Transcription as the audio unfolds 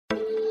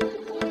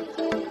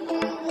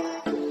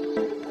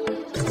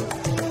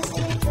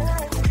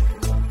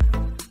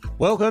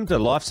Welcome to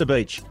Life's a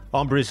Beach.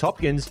 I'm Bruce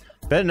Hopkins,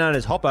 better known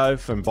as Hoppo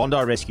from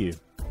Bondi Rescue.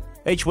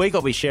 Each week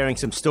I'll be sharing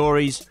some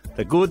stories,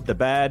 the good, the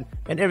bad,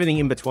 and everything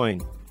in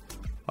between.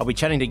 I'll be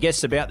chatting to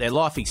guests about their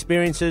life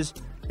experiences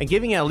and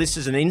giving our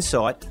listeners an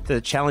insight to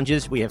the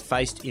challenges we have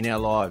faced in our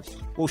lives.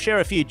 We'll share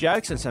a few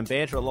jokes and some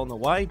banter along the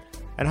way,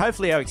 and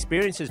hopefully our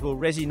experiences will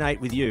resonate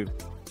with you.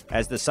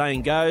 As the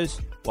saying goes,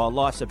 while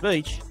life's a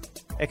beach,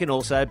 it can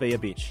also be a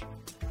bitch.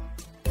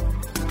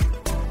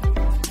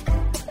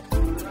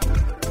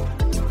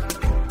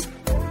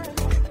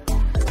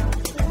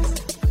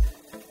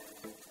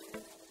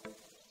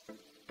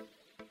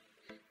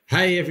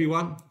 Hey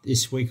everyone,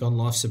 this week on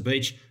Life's a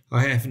Beach,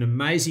 I have an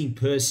amazing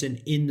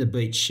person in the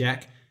beach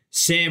shack,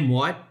 Sam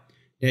White.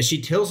 Now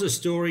she tells a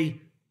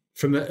story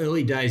from her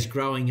early days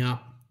growing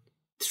up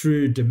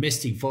through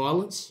domestic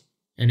violence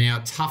and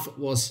how tough it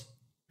was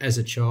as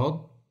a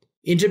child,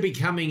 into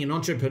becoming an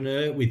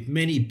entrepreneur with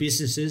many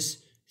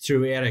businesses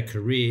throughout her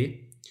career.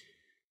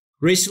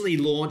 Recently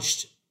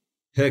launched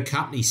her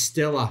company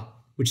Stella,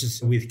 which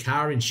is with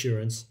car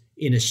insurance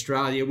in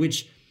Australia,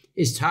 which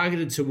is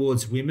targeted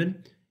towards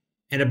women,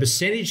 and a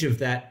percentage of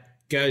that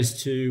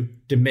goes to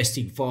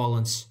domestic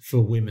violence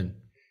for women.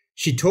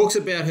 She talks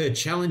about her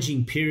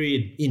challenging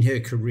period in her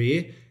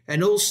career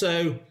and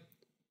also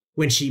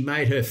when she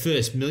made her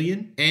first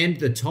million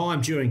and the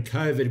time during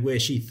COVID where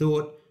she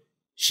thought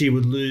she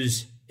would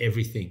lose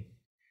everything.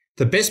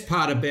 The best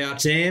part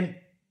about Sam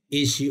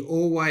is she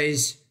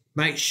always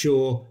makes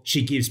sure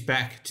she gives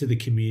back to the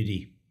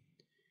community.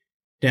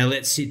 Now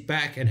let's sit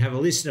back and have a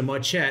listen to my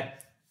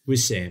chat with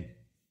Sam.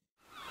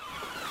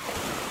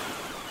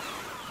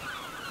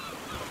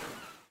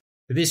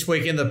 This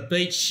week in the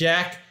Beach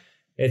Shack,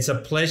 it's a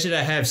pleasure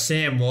to have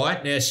Sam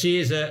White. Now, she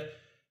is a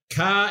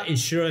car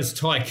insurance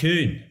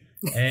tycoon,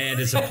 and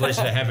it's a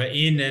pleasure to have her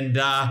in and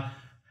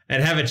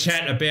have a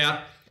chat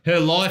about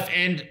her life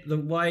and the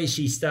way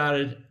she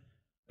started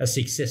a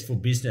successful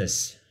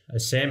business.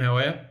 Sam, how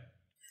are you?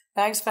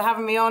 Thanks for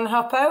having me on,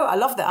 Hoppo. I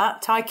love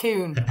that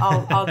tycoon.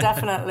 I'll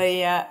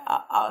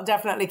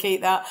definitely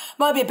keep that.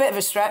 Might be a bit of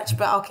a stretch,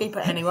 but I'll keep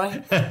it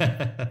anyway.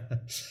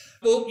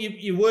 Well,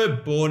 you were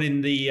born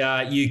in the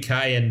UK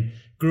and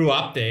grew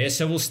up there,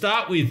 so we'll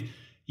start with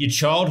your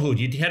childhood.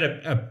 You had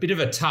a bit of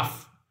a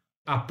tough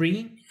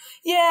upbringing?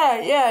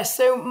 Yeah.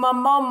 So my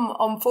mum,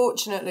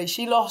 unfortunately,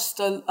 she lost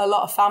a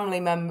lot of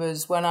family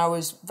members when I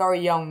was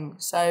very young.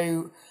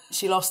 So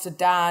she lost a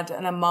dad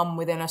and a mum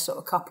within a sort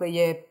of couple of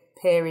year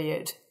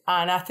period.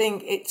 And I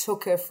think it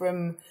took her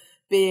from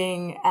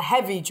being a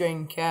heavy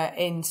drinker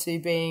into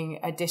being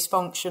a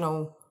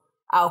dysfunctional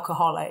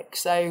alcoholic.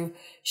 So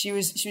she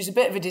was a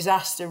bit of a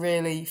disaster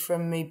really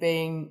from me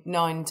being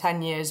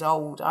 9-10 years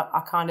old.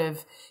 I kind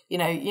of, you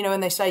know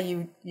when they say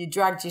you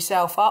dragged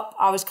yourself up,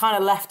 I was kind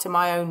of left to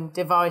my own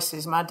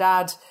devices. My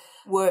dad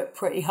worked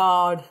pretty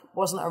hard,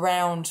 wasn't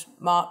around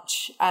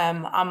much,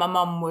 and my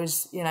mum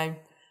was,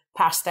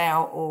 passed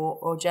out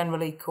or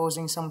generally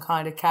causing some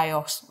kind of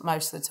chaos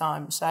most of the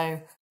time.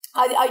 So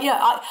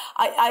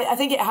I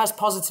think it has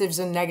positives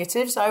and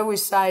negatives. I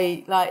always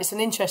say, it's an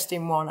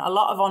interesting one. A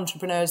lot of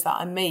entrepreneurs that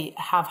I meet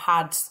have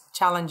had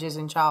challenges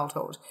in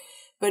childhood,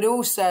 but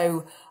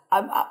also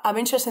I'm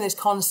interested in this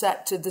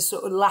concept of the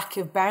sort of lack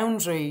of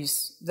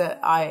boundaries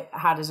that I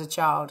had as a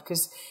child.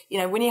 Because,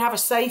 when you have a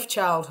safe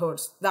childhood,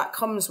 that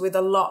comes with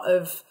a lot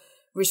of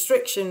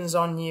restrictions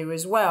on you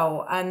as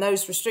well. And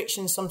those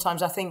restrictions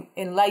sometimes, I think,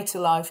 in later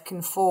life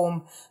can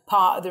form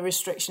part of the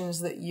restrictions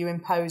that you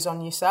impose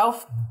on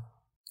yourself.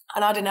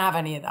 And I didn't have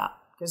any of that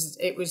because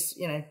it was,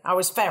 I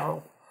was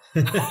feral.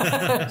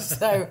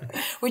 So,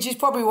 which is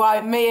probably why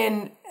me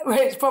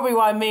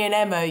and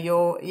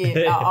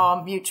Emma,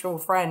 our mutual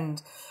friend,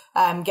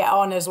 get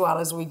on as well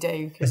as we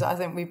do, because I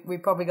think we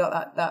probably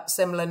got that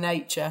similar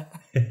nature.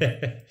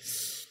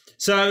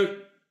 So,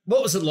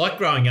 what was it like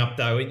growing up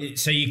though?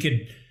 So you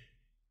could,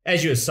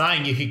 as you were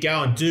saying, you could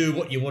go and do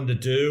what you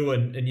wanted to do,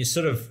 and you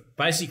sort of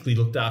basically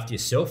looked after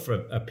yourself for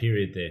a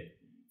period there.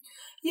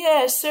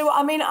 Yeah, so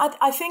I mean,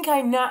 I think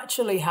I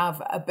naturally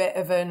have a bit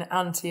of an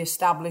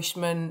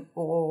anti-establishment,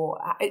 or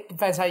it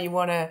depends how you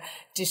want to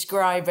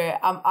describe it.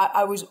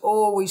 I was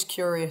always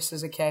curious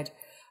as a kid.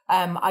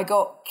 I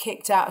got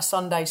kicked out of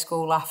Sunday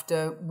school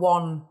after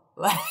one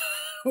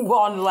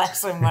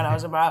lesson when I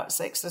was about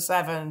 6 or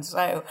 7.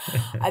 So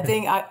I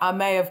think I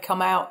may have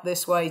come out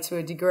this way to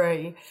a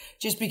degree,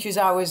 just because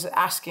I was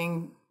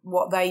asking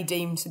what they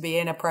deemed to be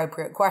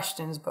inappropriate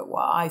questions, but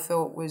what I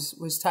thought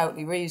was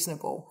totally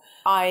reasonable.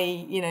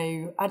 I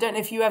don't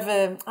know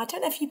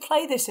if you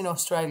play this in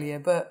Australia,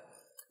 but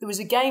there was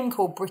a game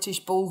called British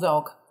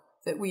Bulldog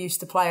that we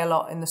used to play a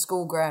lot in the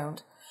school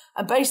ground.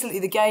 And basically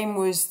the game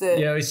was that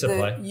we used to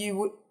play.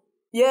 You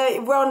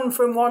would run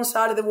from one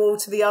side of the wall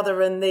to the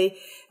other, and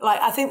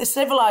I think the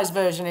civilized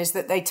version is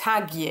that they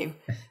tag you,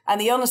 and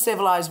the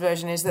uncivilized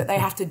version is that they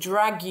have to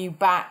drag you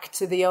back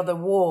to the other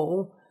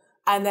wall.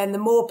 And then the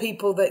more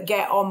people that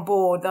get on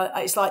board,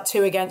 it's like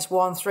 2 against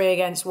 1, 3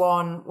 against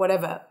 1,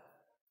 whatever.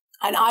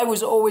 And I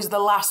was always the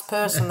last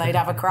person they'd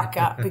have a crack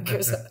at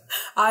because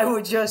I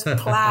would just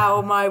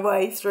plough my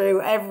way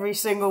through every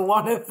single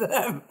one of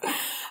them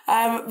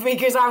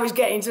because I was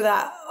getting to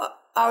that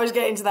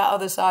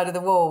other side of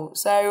the wall.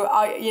 So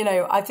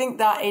I think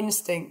that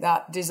instinct,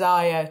 that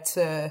desire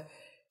to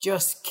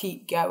just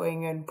keep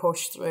going and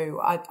push through,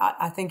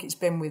 I think it's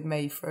been with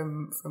me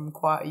from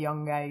quite a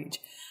young age.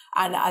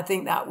 And I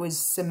think that was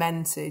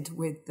cemented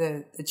with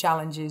the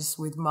challenges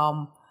with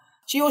Mum.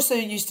 She also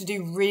used to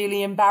do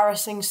really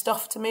embarrassing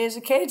stuff to me as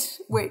a kid,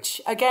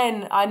 which,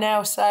 again, I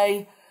now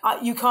say,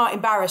 you can't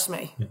embarrass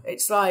me. Yeah.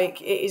 It's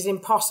like, it is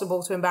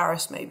impossible to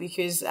embarrass me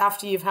because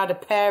after you've had a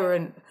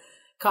parent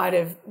kind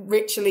of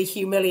ritually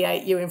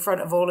humiliate you in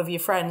front of all of your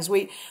friends.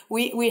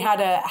 We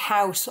had a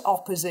house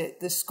opposite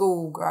the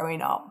school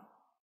growing up.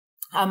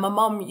 And my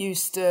mum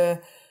used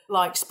to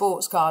like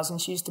sports cars,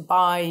 and she used to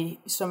buy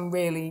some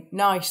really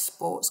nice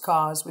sports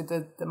cars with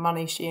the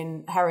money she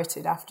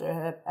inherited after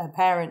her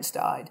parents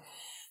died.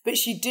 But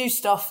she'd do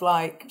stuff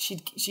like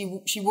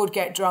she would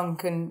get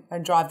drunk and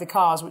drive the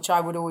cars, which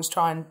I would always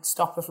try and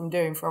stop her from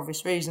doing for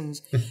obvious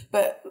reasons.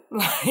 But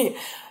like,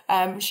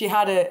 she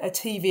had a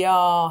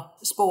TVR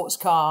sports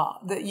car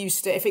that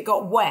used to, if it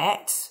got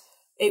wet,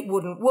 it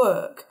wouldn't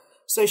work.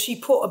 So she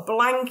put a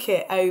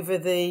blanket over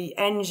the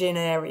engine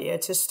area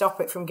to stop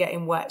it from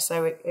getting wet,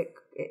 so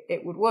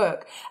it would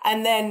work,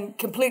 and then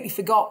completely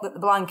forgot that the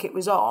blanket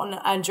was on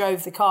and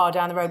drove the car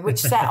down the road, which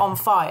set on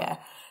fire.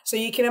 So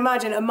you can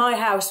imagine, and my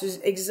house was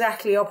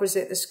exactly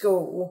opposite the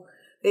school,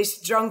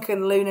 this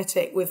drunken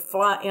lunatic with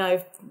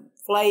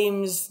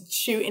flames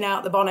shooting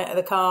out the bonnet of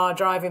the car,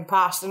 driving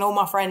past, and all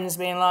my friends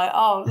being like,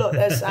 oh, look,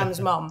 there's Sam's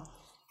mum.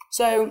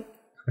 So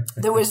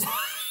there was...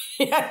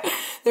 Yeah,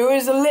 there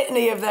was a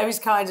litany of those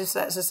kinds of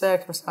sets of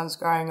circumstance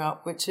growing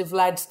up, which have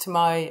led to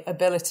my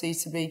ability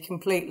to be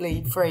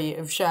completely free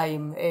of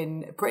shame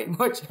in pretty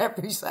much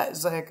every set of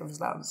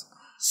circumstance.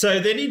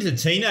 So then into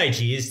teenage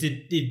years,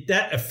 did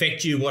that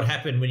affect you, what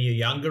happened when you were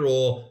younger,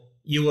 or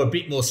you were a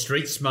bit more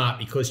street smart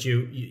because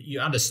you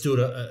understood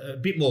a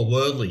bit more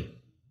worldly?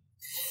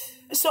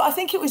 So I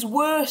think it was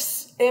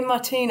worse in my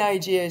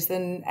teenage years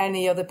than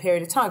any other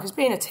period of time, because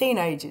being a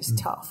teenager is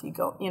tough. You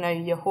got,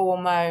 your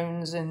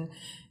hormones and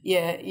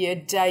you're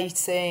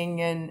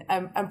dating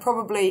and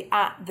probably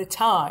at the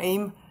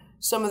time,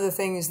 some of the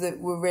things that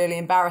were really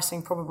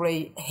embarrassing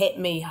probably hit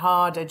me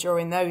harder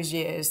during those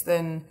years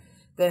than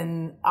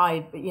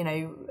I,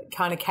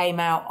 kind of came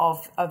out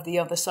of the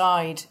other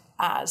side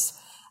as.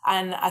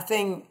 And I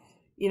think,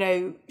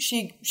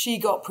 she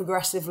got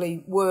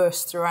progressively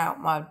worse throughout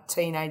my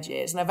teenage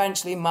years. And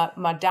eventually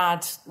my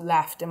dad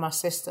left and my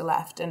sister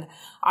left, and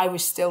I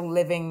was still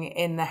living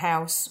in the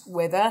house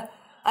with her.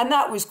 And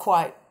that was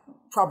quite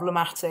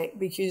problematic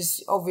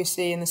because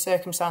obviously in the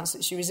circumstance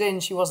that she was in,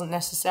 she wasn't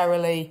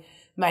necessarily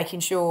making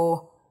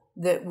sure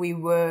that we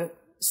were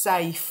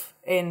safe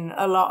in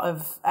a lot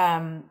of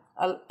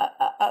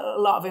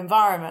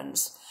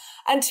environments.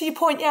 And to your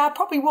point, I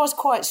probably was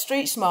quite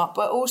street smart,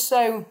 but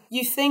also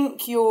you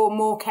think you're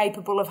more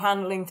capable of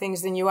handling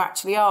things than you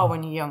actually are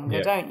when you're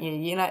younger, don't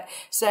you?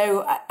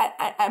 So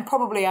and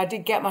probably I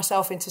did get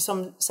myself into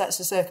some sets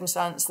of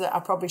circumstance that I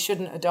probably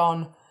shouldn't have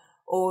done,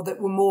 or that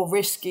were more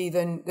risky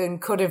than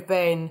could have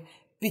been,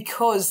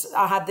 because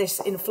I had this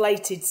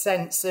inflated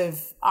sense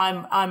of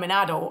I'm an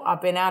adult.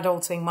 I've been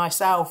adulting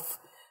myself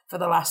for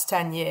the last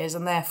 10 years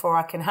and therefore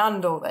I can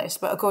handle this.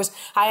 But of course,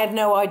 I had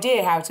no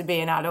idea how to be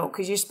an adult,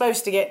 because you're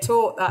supposed to get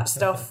taught that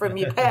stuff from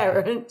your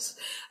parents.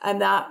 And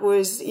that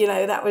was,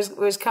 that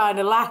was kind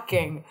of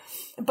lacking.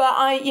 But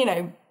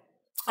I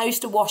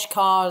used to wash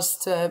cars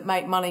to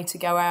make money to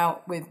go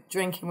out with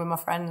drinking with my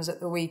friends at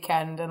the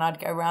weekend, and I'd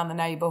go around the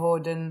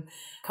neighbourhood and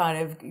kind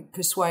of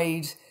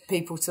persuade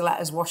people to let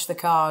us wash the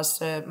cars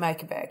to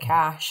make a bit of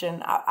cash.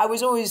 And I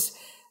was always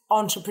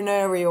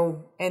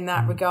entrepreneurial in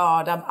that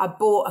regard. I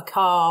bought a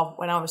car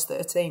when I was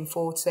 13,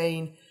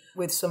 14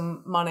 with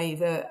some money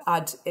that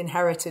I'd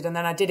inherited, and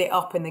then I did it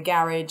up in the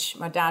garage.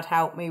 My dad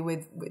helped me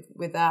with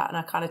that, and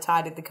I kind of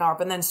tidied the car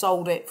up and then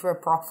sold it for a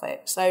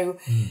profit. So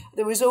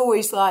there was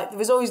always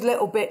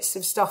little bits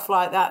of stuff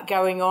like that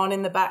going on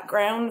in the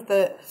background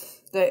that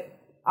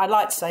I'd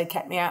like to say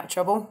kept me out of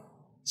trouble.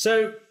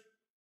 So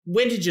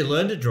when did you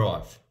learn to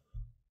drive?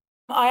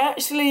 I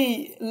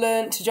actually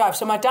learned to drive.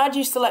 So my dad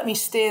used to let me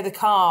steer the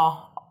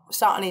car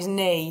sat on his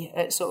knee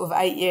at sort of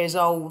 8 years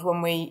old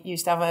when we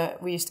used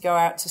to go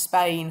out to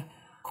Spain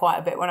quite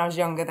a bit when I was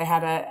younger. They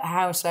had a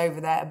house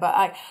over there. But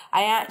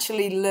I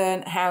actually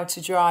learned how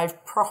to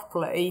drive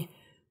properly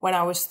when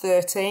I was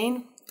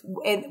 13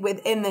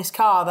 within this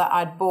car that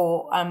I'd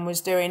bought and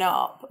was doing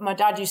up. My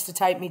dad used to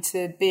take me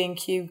to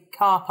B&Q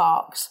car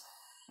parks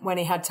when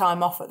he had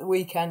time off at the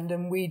weekend,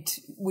 and we'd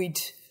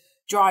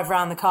drive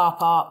around the car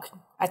park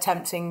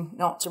attempting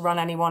not to run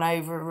anyone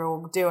over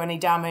or do any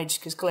damage,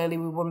 because clearly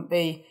we wouldn't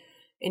be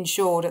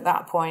insured at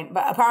that point.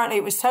 But apparently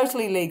it was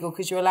totally legal,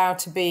 because you're allowed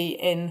to be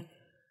in,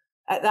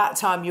 at that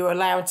time, you were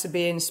allowed to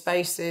be in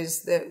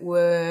spaces that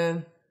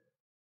were,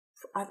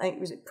 I think,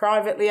 was it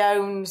privately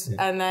owned,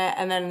 and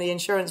then the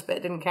insurance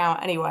bit didn't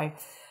count anyway.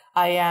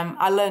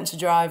 I learned to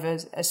drive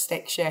a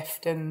stick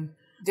shift and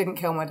didn't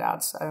kill my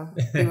dad, so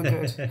we were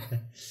good.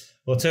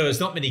 Well, too, there's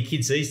not many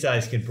kids these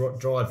days can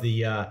drive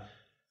the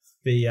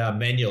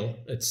manual.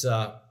 It's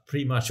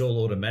pretty much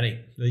all automatic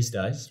these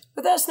days.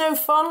 But that's no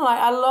fun. Like,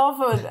 I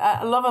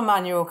love a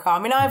manual car.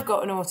 I mean, I've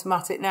got an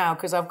automatic now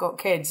because I've got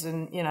kids,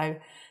 and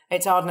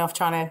it's hard enough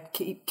trying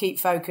to keep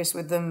focus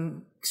with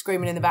them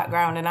screaming in the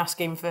background and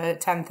asking for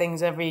 10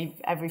 things every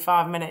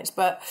 5 minutes.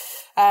 But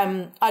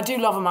I do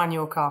love a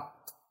manual car.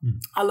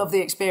 I love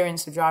the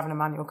experience of driving a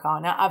manual car.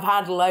 Now, I've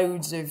had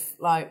loads of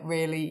like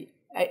really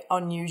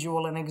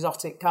unusual and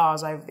exotic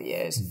cars over the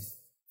years.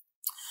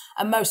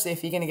 And mostly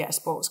if you're going to get a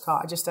sports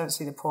car, I just don't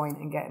see the point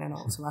in getting an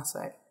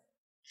automatic.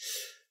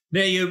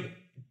 Now,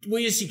 were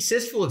you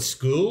successful at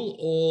school,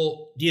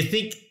 or do you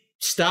think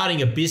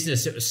starting a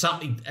business, it was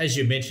something, as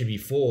you mentioned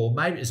before,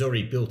 maybe it was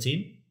already built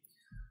in?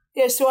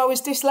 Yeah, so I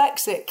was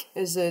dyslexic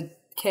as a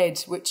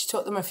kid, which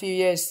took them a few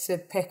years to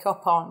pick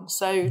up on.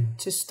 So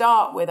to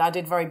start with, I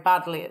did very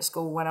badly at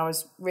school when I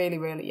was really,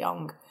 really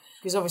young,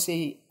 because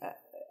obviously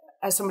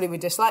as somebody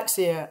with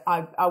dyslexia,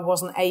 I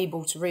wasn't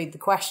able to read the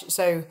question.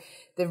 So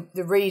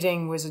the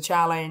reading was a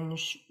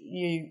challenge.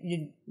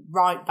 You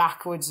write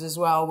backwards as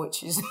well,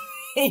 which is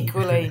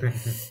equally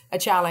a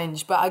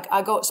challenge. But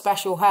I got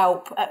special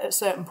help at a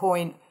certain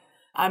point.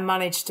 I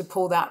managed to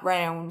pull that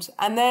round.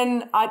 And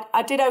then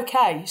I did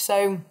okay.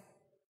 So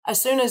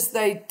as soon as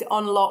they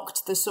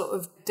unlocked the sort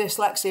of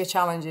dyslexia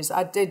challenges,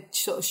 I did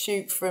sort of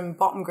shoot from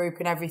bottom group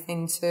and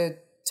everything to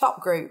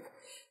top group.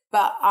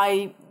 But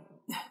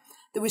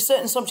there were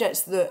certain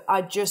subjects that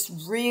I just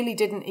really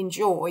didn't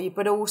enjoy,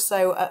 but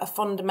also at a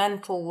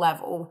fundamental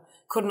level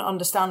couldn't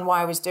understand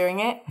why I was doing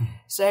it.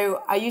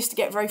 So I used to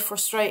get very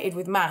frustrated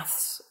with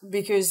maths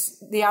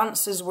because the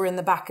answers were in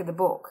the back of the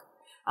book.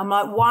 I'm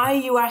like, why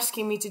are you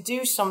asking me to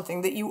do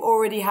something that you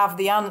already have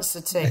the answer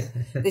to?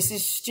 This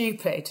is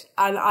stupid.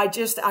 And I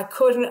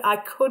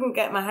couldn't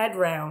get my head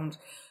round.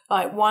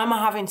 Like, why am I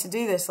having to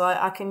do this? Like,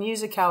 I can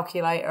use a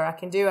calculator, I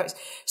can do X.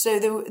 So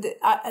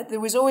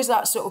there was always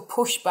that sort of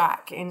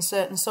pushback in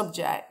certain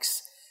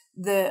subjects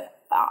that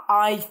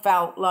I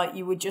felt like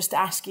you were just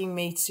asking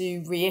me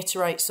to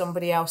reiterate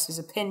somebody else's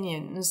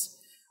opinions,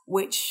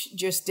 which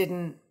just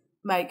didn't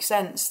make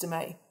sense to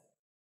me.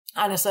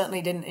 And I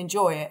certainly didn't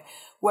enjoy it.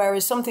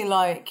 Whereas something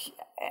like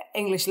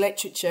English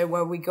literature,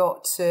 where we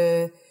got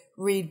to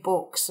read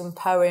books and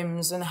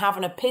poems and have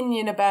an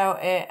opinion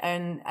about it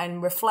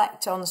and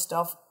reflect on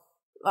stuff,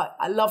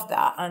 I loved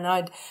that.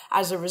 And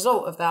as a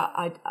result of that,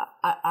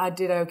 I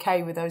did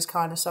okay with those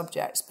kind of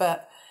subjects.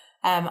 But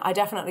I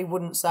definitely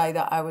wouldn't say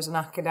that I was an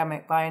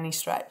academic by any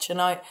stretch. And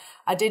I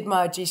did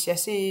my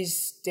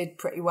GCSEs, did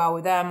pretty well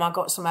with them. I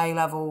got some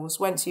A-levels,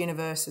 went to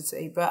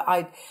university, but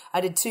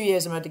I did 2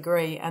 years of my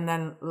degree and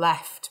then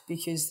left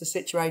because the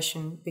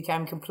situation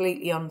became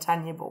completely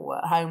untenable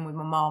at home with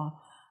my mum,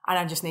 and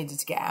I just needed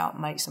to get out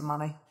and make some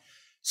money.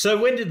 So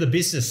when did the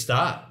business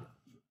start?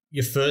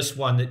 Your first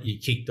one that you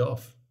kicked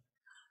off?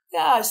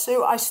 Yeah,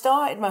 so I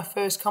started my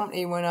first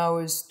company when I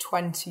was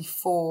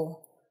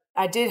 24.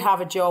 I did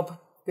have a job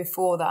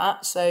before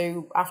that.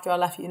 So after I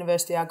left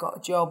university, I got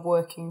a job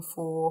working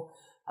for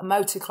a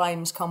motor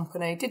claims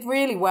company. Did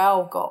really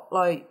well, got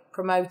like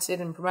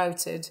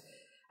promoted.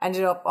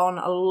 Ended up on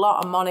a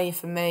lot of money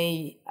for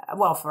me.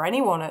 Well, for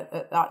anyone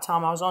at that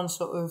time, I was on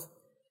sort of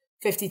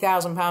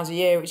 £50,000 a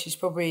year, which is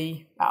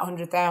probably about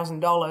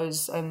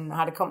 $100,000, and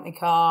had a company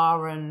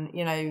car and,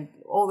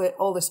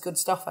 all this good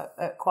stuff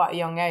at quite a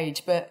young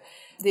age. But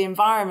the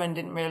environment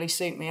didn't really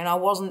suit me, and I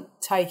wasn't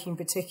taking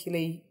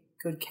particularly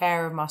good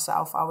care of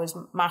myself. I was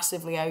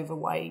massively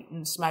overweight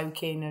and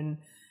smoking and,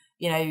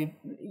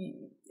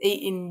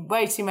 eating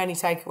way too many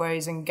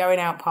takeaways and going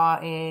out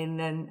partying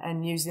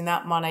and using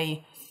that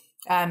money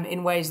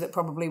in ways that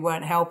probably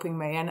weren't helping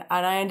me. And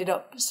I ended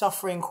up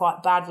suffering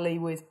quite badly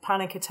with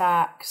panic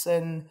attacks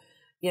and,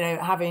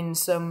 having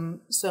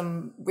some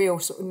real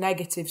sort of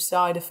negative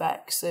side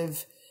effects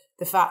of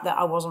the fact that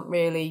I wasn't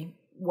really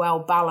well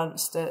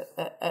balanced at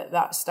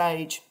that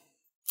stage.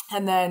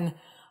 And then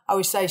I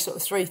would say sort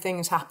of three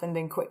things happened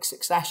in quick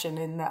succession,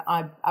 in that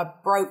I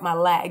broke my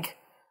leg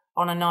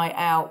on a night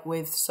out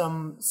with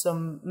some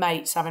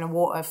mates having a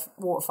water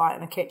fight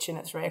in the kitchen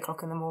at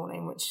 3:00 in the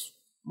morning, which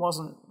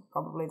wasn't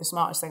probably the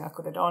smartest thing I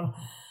could have done.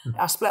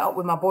 I split up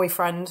with my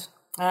boyfriend,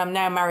 and I'm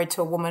now married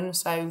to a woman,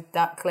 so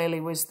that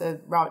clearly was the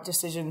right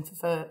decision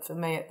for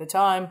me at the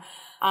time.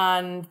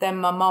 And then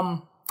my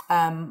mum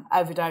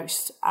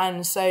overdosed.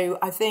 And so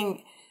I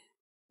think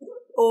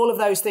all of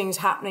those things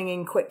happening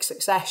in quick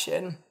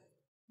succession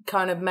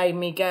kind of made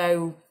me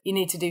go, you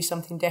need to do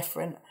something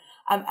different.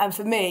 And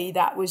for me,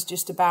 that was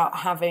just about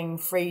having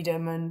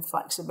freedom and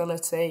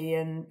flexibility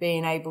and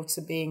being able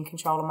to be in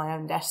control of my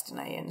own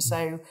destiny. And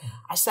so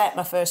I set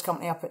my first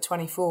company up at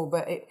 24,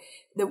 but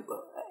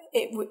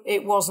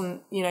it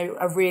wasn't,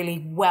 a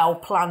really well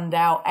planned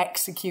out,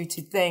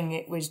 executed thing.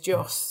 It was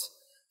just,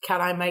 can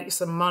I make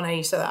some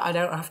money so that I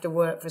don't have to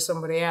work for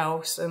somebody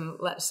else? And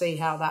let's see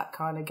how that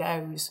kind of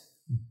goes.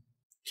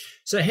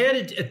 So how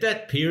did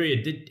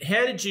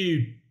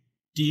you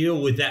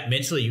deal with that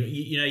mentally?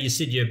 You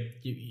said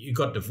you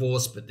got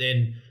divorced, but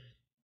then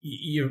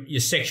your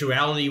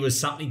sexuality was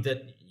something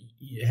that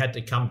you had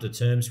to come to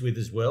terms with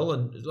as well.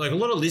 And like a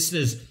lot of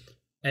listeners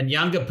and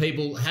younger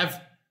people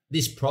have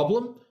this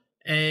problem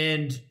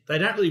and they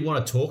don't really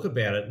want to talk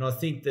about it. And I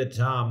think that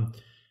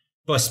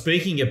by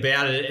speaking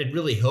about it, it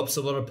really helps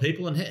a lot of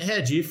people. And how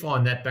did you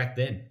find that back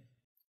then?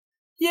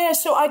 Yeah,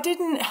 so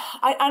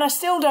I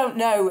still don't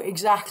know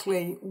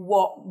exactly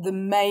what the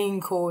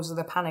main cause of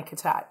the panic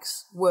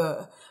attacks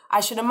were. I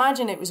should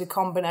imagine it was a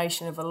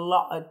combination of a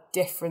lot of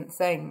different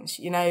things.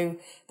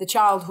 The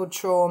childhood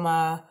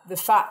trauma, the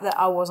fact that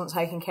I wasn't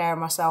taking care of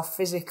myself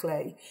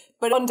physically,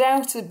 but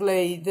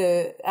undoubtedly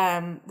the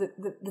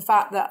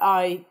fact that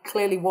I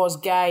clearly was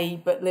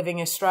gay but living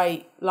a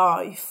straight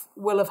life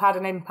will have had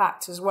an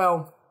impact as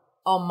well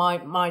on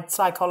my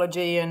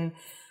psychology and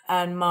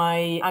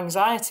my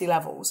anxiety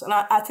levels. And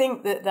I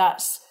think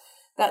that's,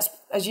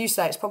 as you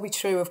say, it's probably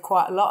true of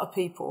quite a lot of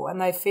people,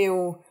 and they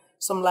feel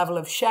some level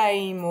of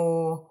shame,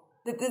 or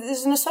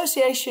there's an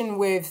association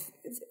with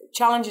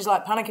challenges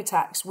like panic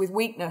attacks with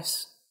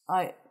weakness.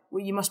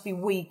 You must be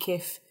weak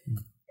if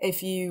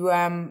you're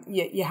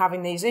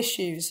having these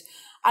issues.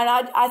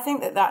 And I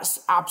think that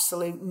that's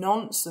absolute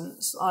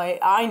nonsense.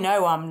 I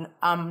know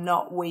I'm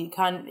not weak.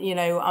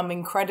 I'm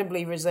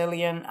incredibly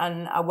resilient,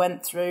 and I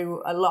went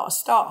through a lot of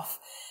stuff.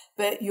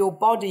 But your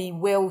body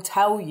will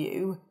tell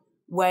you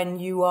when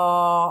you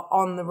are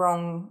on the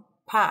wrong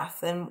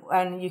path,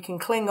 and you can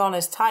cling on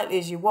as tightly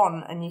as you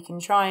want, and you can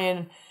try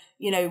and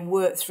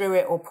work through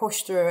it or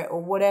push through it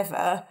or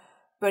whatever,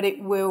 but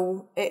it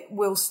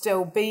will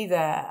still be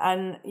there.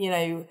 And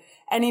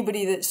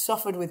anybody that's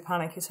suffered with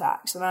panic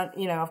attacks, and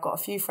I've got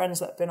a few friends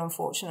that have been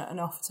unfortunate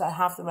enough to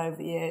have them over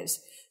the years,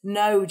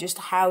 know just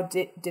how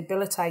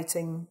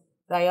debilitating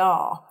they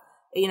are.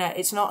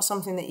 It's not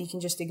something that you can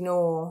just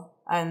ignore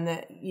and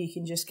that you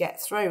can just get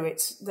through.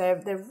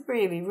 They're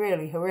really,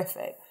 really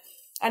horrific.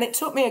 And it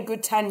took me a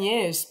good 10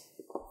 years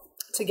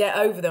to get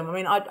over them. I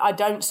mean, I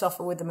don't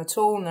suffer with them at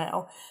all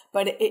now,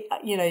 but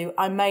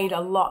I made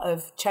a lot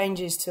of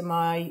changes to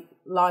my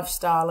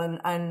lifestyle, and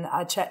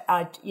I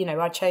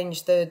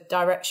changed the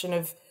direction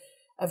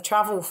of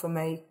travel for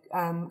me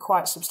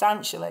quite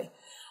substantially.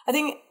 I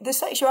think the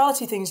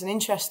sexuality thing is an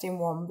interesting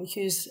one,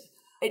 because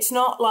it's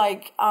not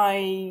like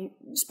I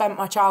spent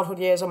my childhood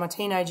years or my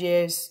teenage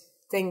years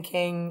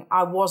thinking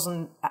I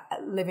wasn't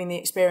living the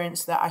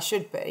experience that I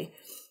should be.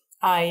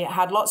 I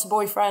had lots of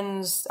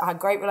boyfriends. I had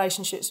great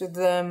relationships with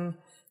them.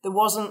 There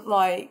wasn't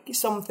like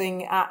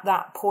something at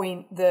that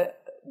point that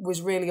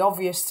was really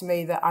obvious to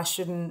me that I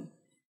shouldn't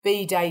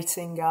be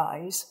dating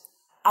guys.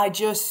 I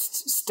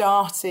just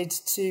started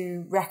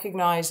to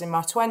recognise in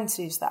my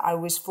 20s that I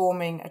was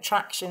forming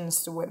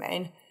attractions to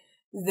women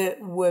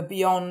that were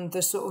beyond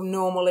the sort of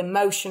normal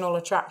emotional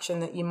attraction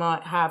that you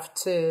might have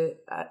to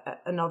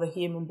another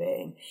human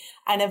being.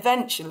 And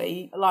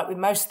eventually, like with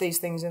most of these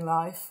things in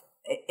life,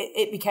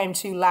 it became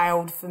too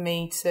loud for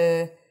me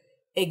to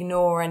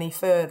ignore any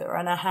further.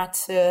 And I had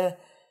to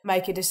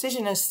make a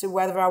decision as to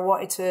whether I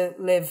wanted to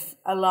live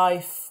a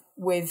life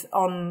with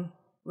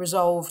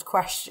unresolved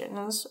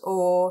questions,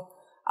 or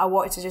I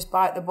wanted to just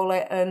bite the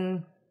bullet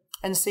and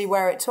see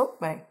where it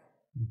took me.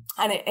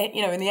 And it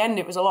in the end,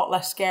 it was a lot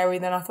less scary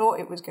than I thought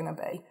it was going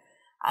to be.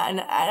 And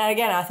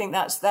again, I think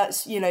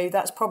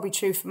that's probably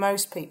true for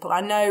most people.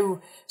 I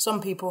know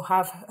some people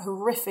have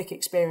horrific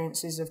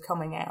experiences of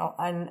coming out,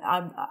 and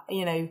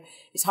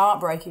it's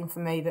heartbreaking for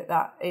me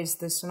that is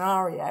the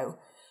scenario.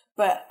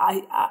 But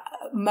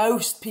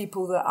most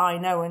people that I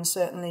know, and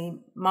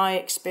certainly my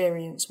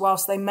experience,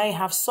 whilst they may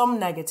have some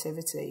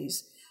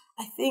negativities,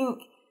 I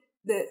think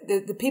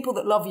the people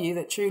that love you,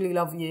 that truly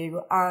love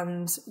you,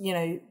 and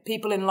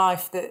people in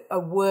life that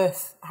are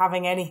worth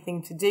having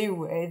anything to do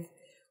with,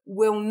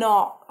 will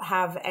not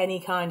have any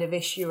kind of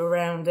issue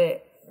around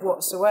it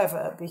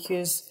whatsoever,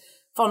 because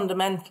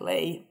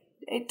fundamentally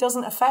it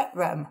doesn't affect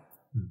them.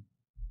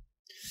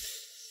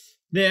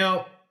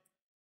 Now,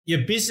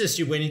 your business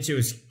you went into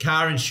is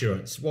car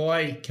insurance.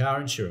 Why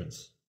car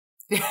insurance?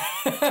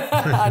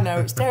 I know,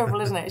 it's terrible,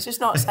 isn't it? It's just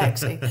not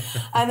sexy.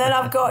 And then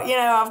I've got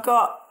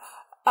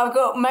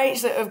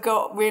mates that have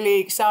got really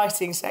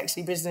exciting,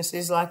 sexy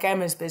businesses like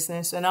Emma's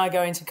business, and I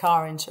go into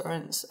car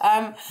insurance.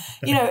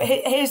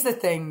 Here's the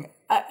thing.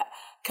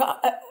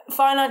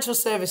 Financial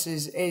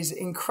services is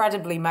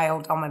incredibly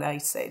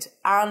male-dominated,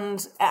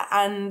 and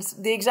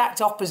the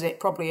exact opposite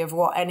probably of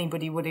what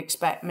anybody would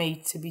expect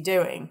me to be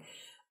doing.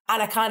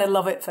 And I kind of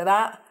love it for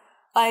that.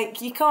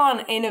 Like, you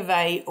can't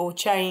innovate or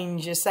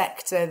change a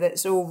sector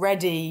that's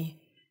already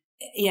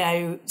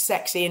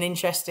sexy and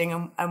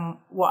interesting and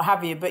what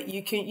have you, but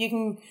you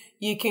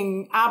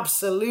can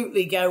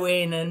absolutely go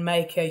in and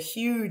make a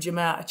huge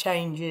amount of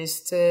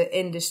changes to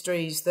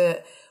industries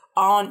that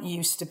aren't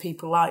used to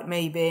people like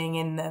me being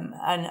in them,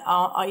 and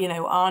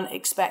aren't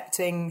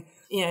expecting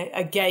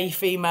a gay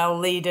female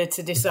leader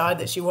to decide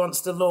that she wants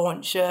to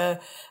launch an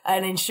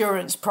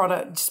insurance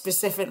product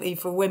specifically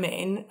for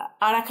women.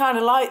 And I kind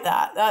of like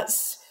that.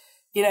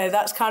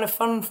 That's kind of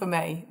fun for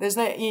me. There's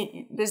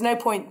no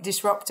point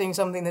disrupting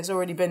something that's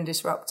already been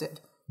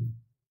disrupted.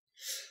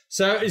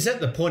 So is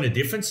that the point of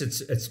difference?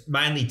 It's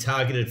mainly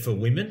targeted for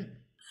women?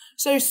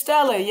 So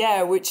Stella,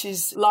 yeah, which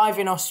is live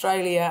in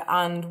Australia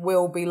and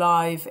will be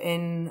live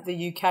in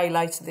the UK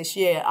later this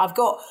year. I've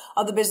got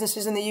other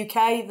businesses in the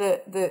UK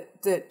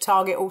that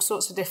target all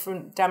sorts of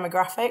different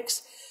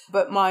demographics,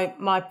 but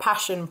my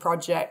passion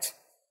project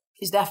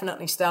is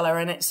definitely Stella,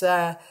 and it's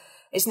an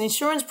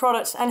insurance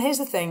product. And here's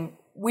the thing: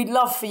 we'd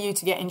love for you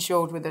to get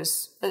insured with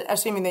us,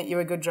 assuming that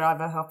you're a good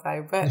driver,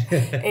 Hoppo. But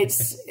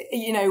it's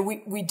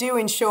we do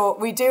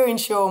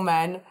insure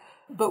men,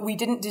 but we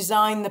didn't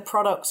design the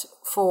product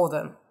for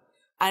them.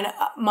 And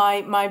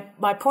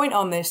my point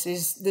on this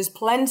is there's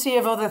plenty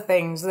of other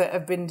things that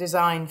have been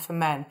designed for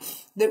men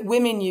that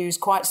women use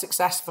quite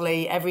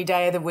successfully every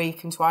day of the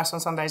week and twice on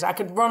Sundays. I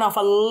could run off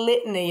a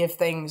litany of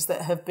things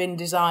that have been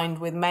designed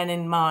with men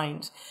in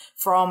mind,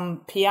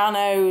 from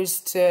pianos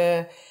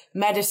to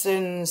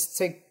medicines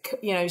to,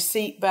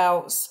 seat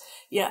belts.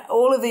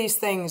 All of these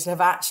things have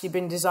actually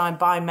been designed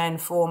by men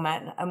for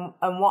men.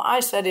 And what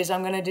I said is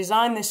I'm going to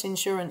design this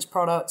insurance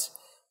product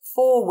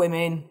for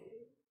women,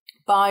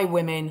 by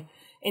women,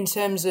 in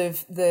terms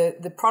of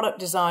the product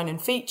design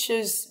and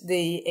features,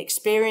 the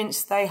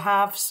experience they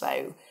have.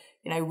 So,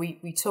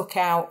 we took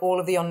out all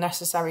of the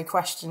unnecessary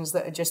questions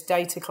that are just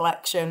data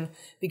collection,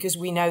 because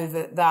we know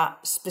that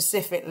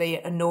specifically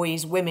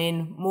annoys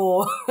women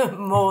more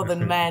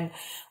than men.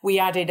 We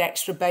added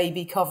extra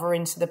baby cover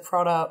into the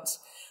product.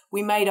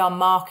 We made our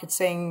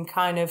marketing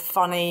kind of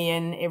funny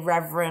and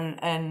irreverent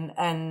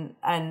and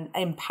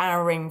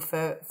empowering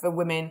for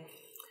women.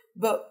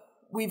 But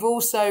we've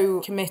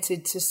also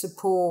committed to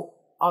support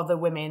other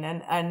women,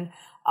 and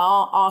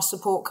our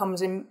support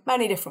comes in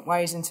many different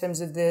ways in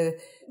terms of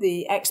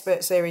the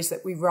expert series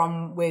that we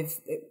run with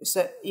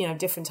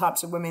different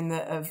types of women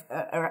that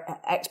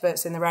are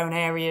experts in their own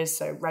areas,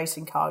 so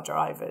racing car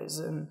drivers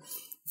and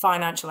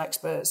financial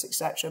experts,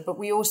 etc. But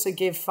we also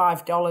give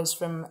 $5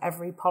 from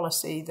every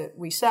policy that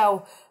we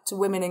sell to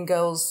Women and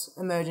Girls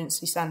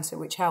Emergency Centre,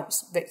 which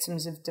helps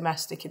victims of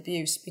domestic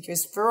abuse,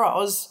 because for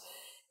us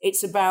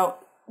it's about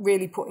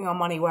really putting our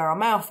money where our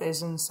mouth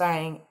is and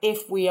saying,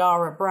 if we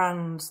are a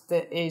brand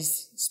that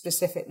is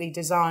specifically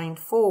designed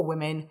for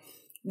women,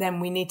 then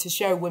we need to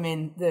show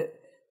women that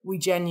we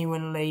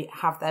genuinely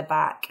have their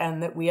back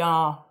and that we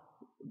are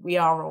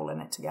all in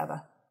it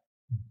together.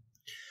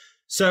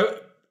 So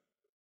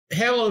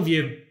how long have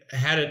you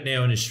had it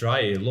now in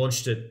Australia? You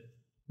launched it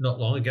not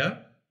long ago?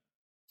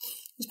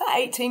 It's about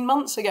 18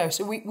 months ago.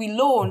 So we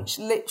launched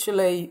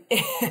literally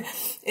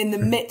in the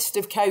midst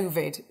of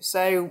COVID.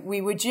 So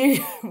we were due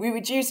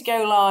to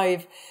go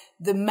live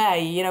the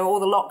May, all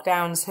the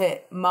lockdowns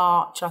hit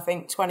March, I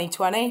think,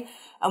 2020.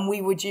 And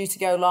we were due to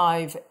go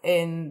live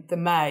in the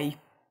May.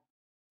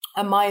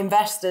 And my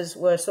investors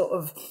were sort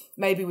of,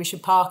 maybe we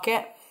should park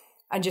it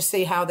and just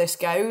see how this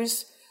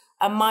goes.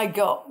 And my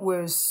gut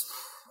was,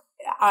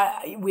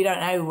 we don't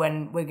know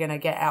when we're going to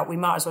get out. We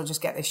might as well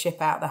just get this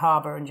ship out of the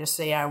harbour and just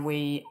see how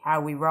we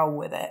roll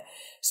with it.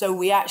 So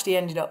we actually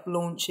ended up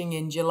launching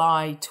in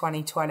July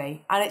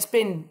 2020, and it's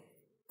been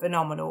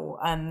phenomenal.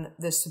 And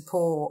the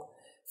support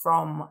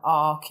from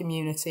our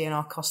community and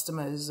our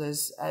customers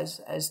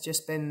has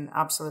just been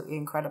absolutely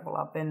incredible.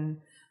 I've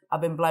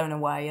been blown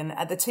away, and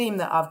the team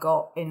that I've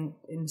got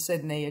in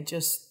Sydney are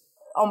just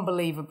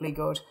unbelievably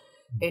good.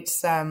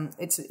 It's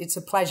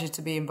a pleasure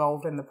to be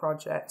involved in the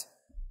project.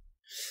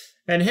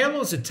 And how long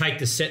does it take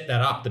to set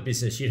that up, the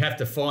business? You'd have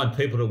to find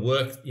people to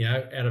work,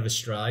 out of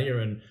Australia,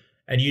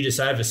 and you just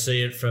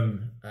oversee it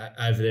from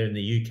over there in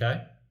the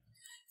UK?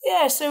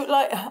 Yeah, so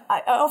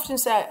I often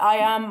say I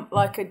am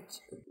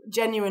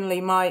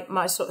genuinely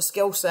my sort of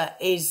skill set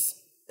is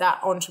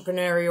that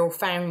entrepreneurial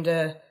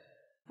founder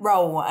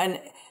role. And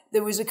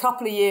there was a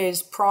couple of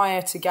years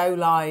prior to go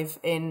live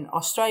in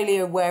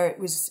Australia where it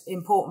was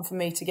important for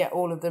me to get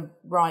all of the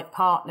right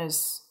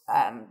partners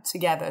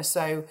together.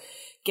 So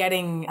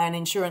getting an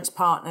insurance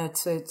partner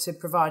to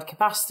provide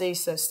capacity.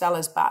 So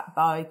Stella's backed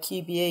by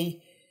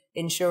QBE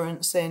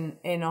Insurance in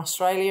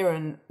Australia.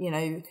 And,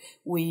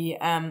 we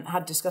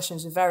had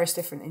discussions with various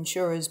different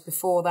insurers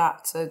before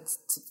that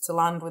to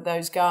land with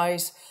those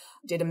guys.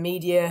 Did a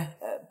media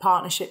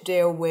partnership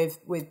deal with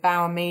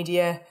Bauer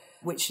Media,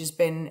 which has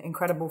been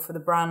incredible for the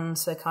brand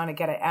to kind of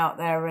get it out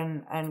there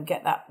and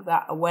get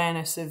that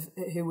awareness of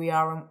who we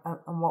are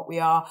and what we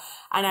are.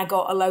 And I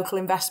got a local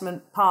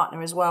investment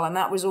partner as well. And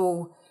that was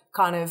all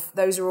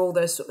those are all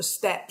the sort of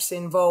steps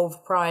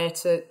involved prior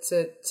to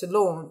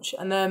launch.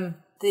 And then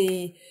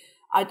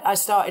I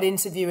started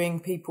interviewing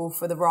people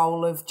for the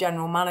role of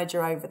general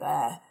manager over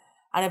there.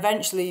 And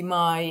eventually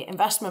my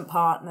investment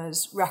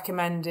partners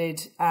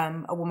recommended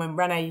a woman,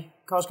 Renee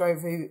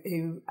Cosgrove,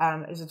 who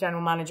is a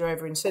general manager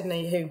over in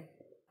Sydney, who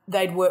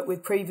they'd worked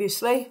with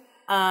previously.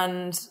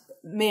 And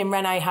me and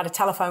Renee had a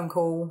telephone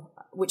call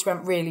which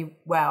went really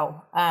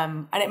well.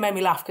 And it made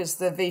me laugh because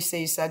the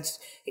VC said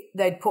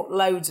they'd put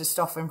loads of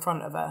stuff in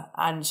front of her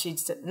and she'd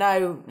said,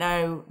 no,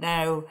 no,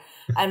 no.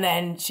 And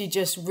then she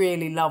just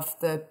really loved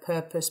the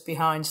purpose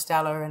behind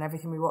Stella and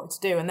everything we wanted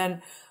to do. And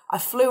then I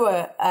flew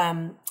her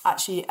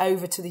actually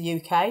over to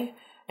the UK,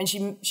 and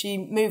she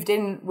moved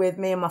in with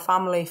me and my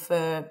family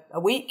for a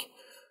week.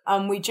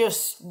 And we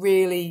just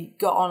really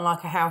got on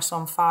like a house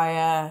on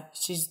fire.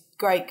 She's a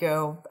great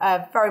girl,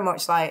 very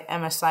much like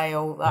Emma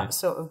Sale, that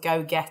sort of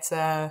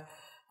go-getter,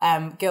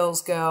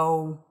 girl's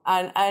girl.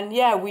 And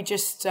yeah, we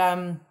just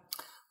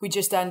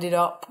ended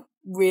up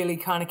really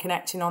kind of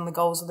connecting on the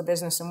goals of the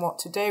business and what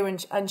to do.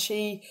 And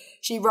she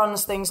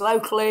runs things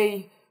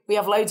locally. We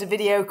have loads of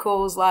video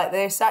calls like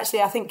this.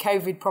 Actually, I think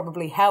COVID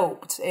probably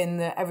helped in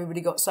that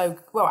everybody got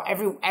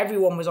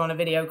everyone was on a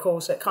video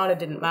call, so it kind of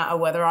didn't matter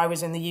whether I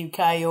was in the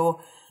UK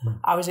or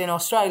I was in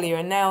Australia.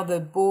 And now the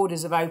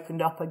borders have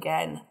opened up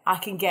again, I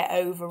can get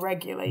over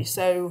regularly.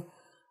 So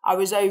I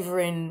was over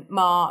in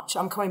March.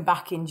 I'm coming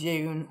back in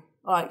June.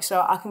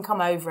 So I can come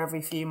over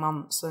every few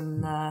months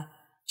and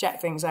check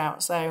things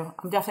out. So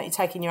I'm definitely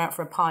taking you out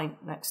for a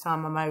pint next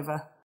time I'm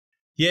over.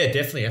 Yeah,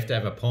 definitely have to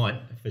have a pint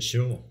for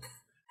sure.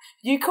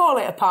 You call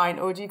it a pint,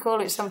 or do you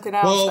call it something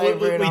else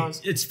over in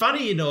Oz? It's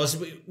funny in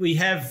Oz,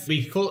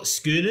 we call it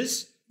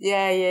schooners.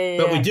 Yeah.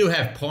 But we do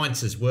have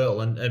pints as well,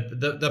 and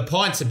the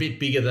pint's a bit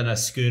bigger than a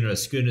schooner. A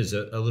schooner's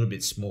a little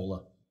bit smaller.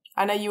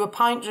 And are you a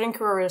pint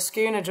drinker or a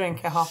schooner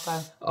drinker,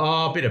 Hopper?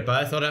 Oh, a bit of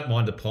both. I don't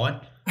mind a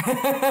pint.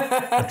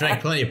 I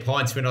drank plenty of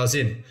pints when I was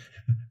in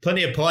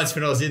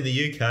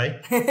the UK.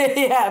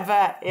 Yeah, I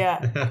bet, yeah.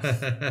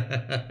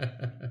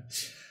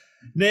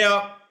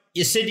 Now,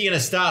 you said you're going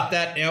to start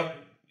that. Now,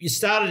 you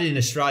started in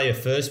Australia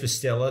first with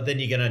Stella, then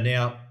you're going to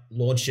now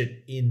launch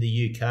it in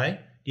the UK.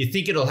 Do you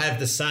think it'll have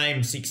the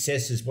same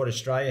success as what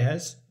Australia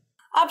has?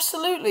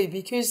 Absolutely,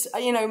 because,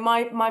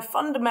 my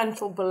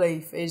fundamental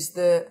belief is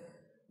that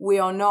we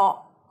are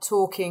not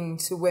talking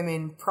to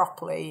women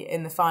properly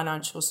in the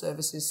financial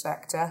services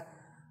sector,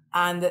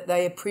 and that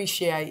they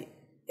appreciate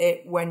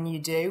it when you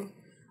do.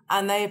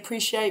 And they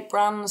appreciate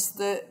brands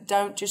that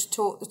don't just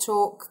talk the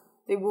talk,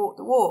 they walk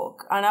the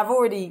walk.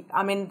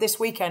 And this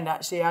weekend,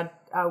 actually, I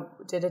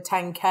did a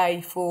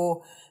 10K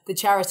for the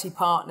charity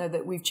partner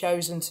that we've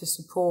chosen to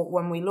support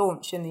when we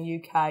launch in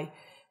the UK,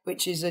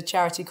 which is a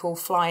charity called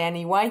Fly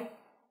Anyway,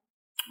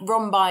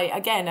 run by,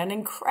 again, an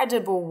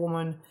incredible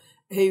woman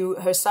who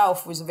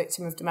herself was a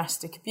victim of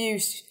domestic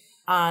abuse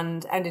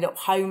and ended up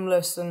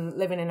homeless and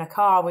living in a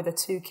car with her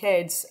 2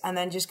 kids, and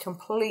then just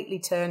completely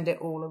turned it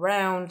all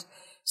around,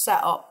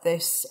 set up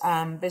this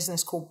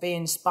business called Be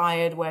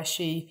Inspired, where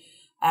she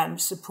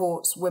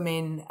supports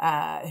women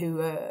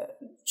who are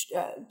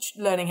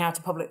learning how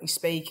to publicly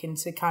speak and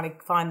to kind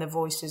of find their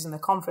voices and their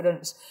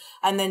confidence.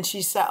 And then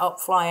she set up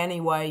Fly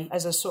Anyway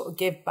as a sort of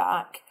give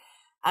back.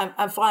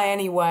 And Fly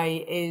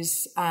Anyway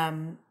is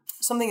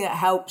something that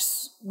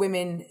helps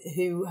women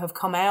who have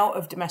come out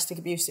of domestic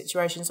abuse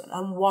situations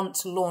and want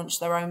to launch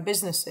their own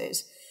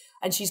businesses.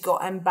 And she's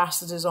got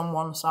ambassadors on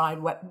one side,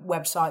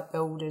 website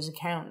builders,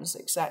 accountants,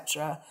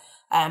 etc.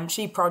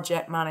 She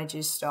project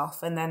manages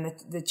stuff, and then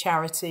the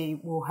charity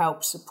will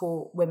help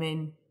support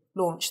women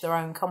launch their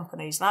own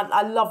companies. And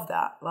I love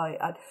that.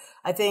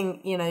 I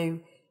think,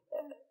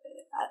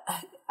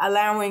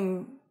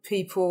 allowing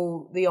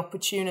people the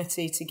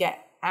opportunity to get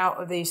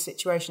out of these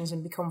situations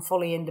and become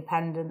fully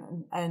independent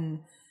and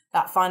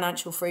that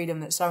financial freedom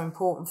that's so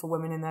important for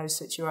women in those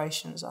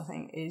situations, I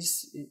think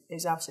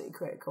is absolutely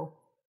critical.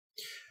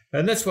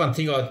 And that's one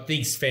thing I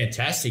think is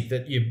fantastic,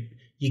 that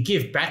you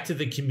give back to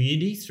the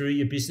community through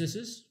your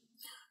businesses.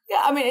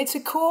 Yeah, it's a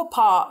core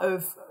part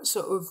of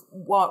sort of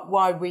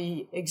why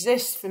we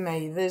exist for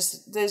me.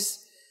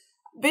 There's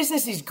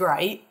business is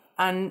great,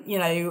 and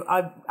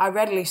I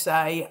readily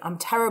say I'm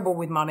terrible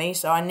with money,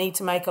 so I need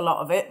to make a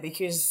lot of it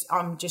because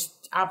I'm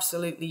just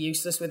absolutely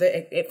useless with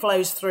it. It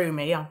flows through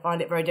me. I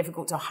find it very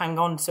difficult to hang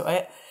on to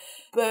it.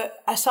 But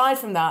aside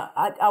from that,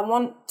 I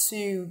want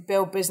to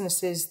build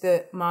businesses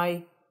that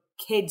my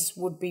kids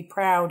would be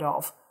proud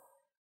of.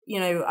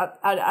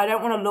 I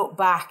don't want to look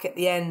back at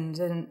the end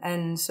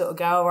and sort of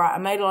go, all right, I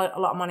made a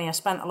lot of money, I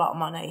spent a lot of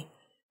money.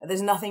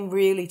 There's nothing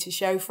really to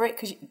show for it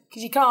because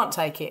you can't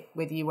take it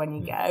with you when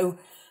you go.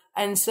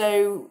 And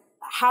so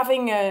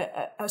having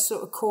a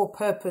sort of core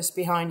purpose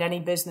behind any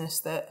business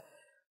that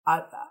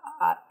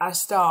I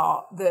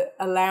start that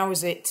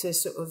allows it to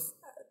sort of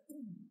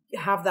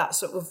have that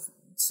sort of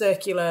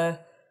circular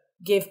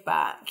give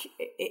back,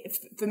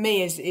 for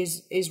me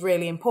is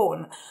really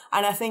important.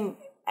 And I think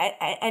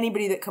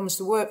anybody that comes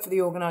to work for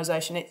the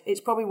organisation,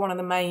 it's probably one of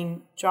the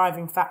main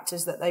driving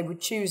factors that they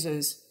would choose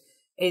us,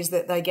 is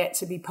that they get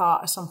to be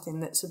part of something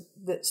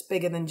that's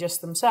bigger than just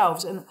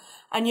themselves.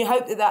 And you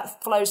hope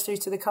that flows through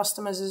to the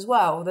customers as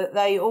well, that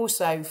they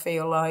also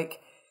feel like,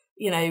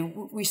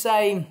 we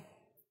say,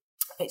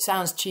 it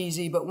sounds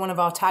cheesy, but one of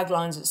our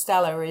taglines at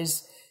Stella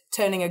is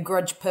turning a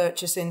grudge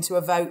purchase into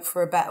a vote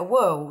for a better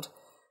world.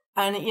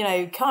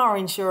 And, car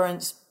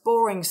insurance,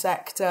 boring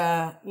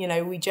sector,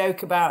 we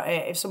joke about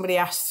it. If somebody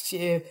asks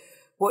you,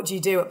 what do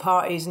you do at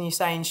parties, and you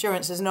say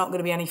insurance, there's not going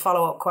to be any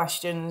follow-up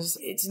questions.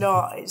 It's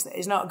not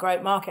a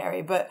great market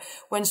area. But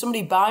when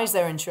somebody buys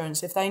their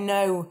insurance, if they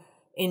know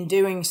in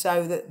doing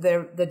so that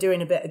they're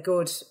doing a bit of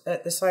good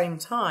at the same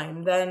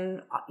time,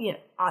 then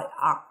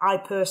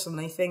I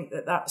personally think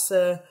that's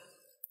a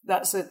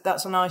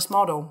nice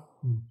model.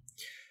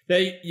 Now,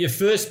 your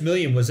first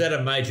million, was that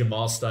a major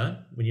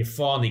milestone when you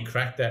finally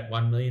cracked that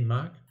 1 million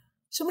mark?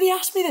 Somebody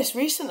asked me this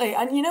recently,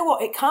 and you know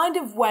what? It kind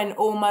of went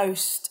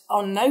almost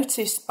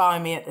unnoticed by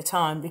me at the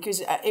time,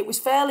 because it was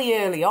fairly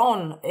early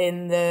on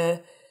in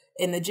the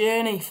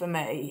journey for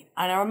me.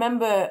 And I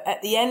remember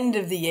at the end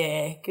of the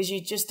year, because you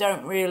just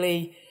don't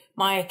really,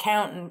 my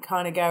accountant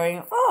kind of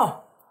going,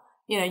 oh,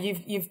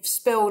 you've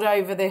spilled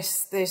over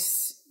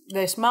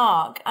this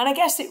mark. And I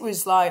guess it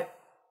was like,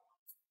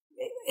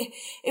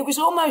 it was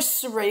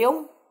almost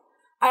surreal.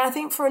 And I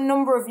think for a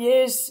number of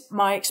years,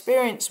 my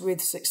experience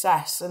with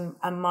success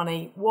and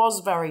money was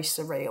very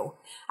surreal.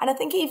 And I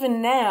think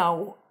even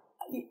now,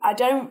 I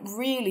don't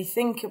really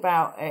think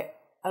about it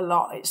a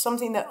lot. It's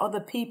something that other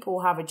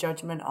people have a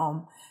judgment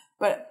on.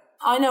 But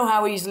I know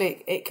how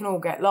easily it can all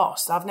get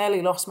lost. I've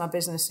nearly lost my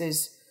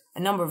businesses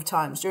a number of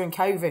times. During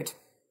COVID,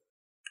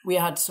 we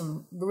had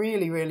some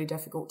really, really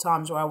difficult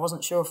times where I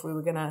wasn't sure if we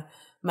were going to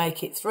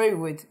make it through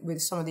with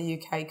some of the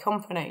UK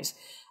companies.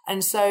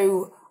 And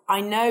so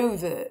I know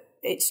that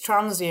it's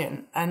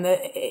transient, and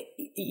that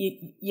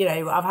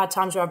I've had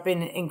times where I've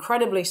been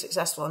incredibly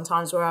successful and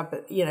times where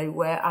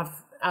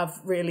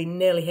I've really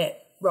nearly hit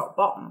rock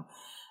bottom.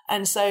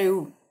 And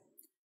so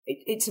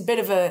it's a bit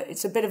of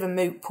a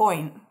moot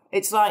point.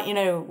 It's like,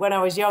 when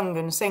I was young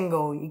and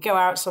single, you go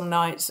out some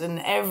nights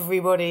and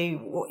everybody,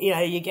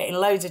 you're getting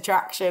loads of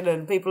traction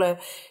and people are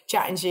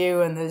chatting to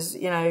you, and there's,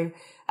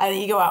 and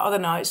you go out other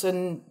nights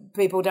and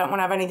people don't want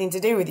to have anything to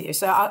do with you.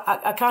 So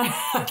I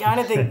kind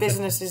of think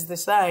business is the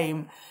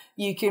same.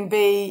 You can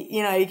be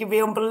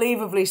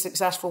unbelievably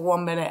successful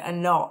one minute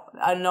and not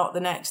the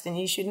next. And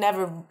you should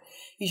never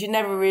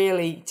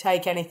really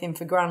take anything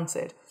for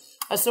granted.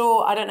 I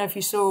don't know if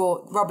you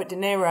saw Robert De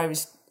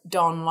Niro's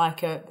done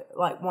like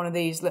one of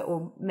these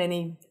little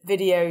mini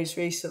videos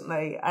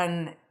recently,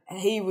 and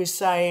he was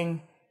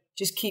saying,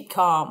 just keep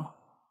calm.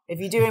 If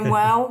you're doing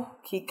well,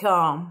 keep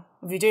calm.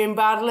 If you're doing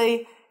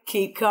badly,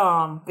 keep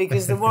calm,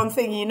 because the one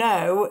thing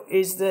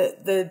is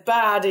that the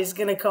bad is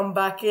going to come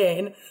back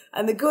in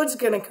and the good's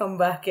going to come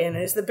back in.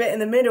 It's the bit in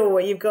the middle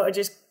where you've got to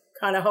just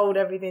kind of hold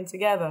everything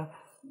together.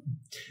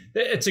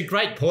 It's a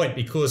great point,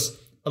 because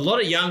a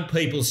lot of young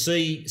people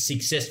see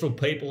successful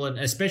people, and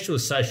especially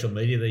with social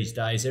media these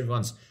days,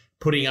 everyone's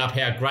putting up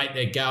how great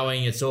they're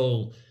going. It's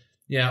all,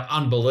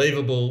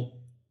 unbelievable.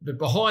 But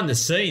behind the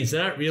scenes, they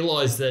don't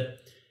realise that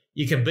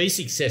you can be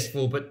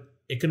successful, but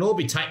it can all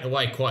be taken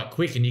away quite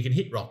quick and you can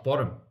hit rock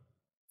bottom.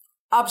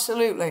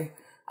 Absolutely.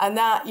 And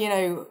that,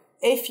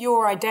 if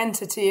your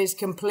identity is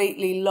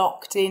completely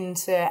locked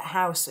into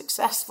how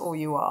successful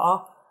you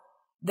are,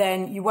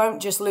 then you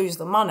won't just lose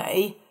the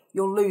money,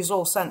 you'll lose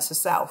all sense of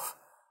self.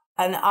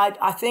 And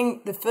I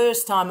think the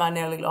first time I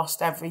nearly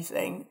lost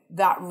everything,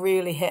 that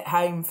really hit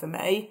home for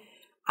me.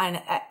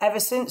 And ever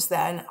since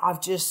then,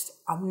 I've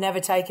never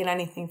taken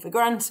anything for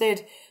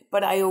granted,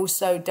 but I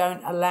also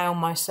don't allow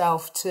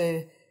myself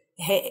to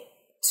hit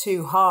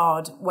too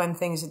hard when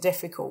things are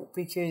difficult,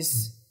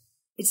 because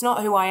it's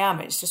not who I am,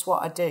 it's just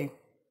what I do.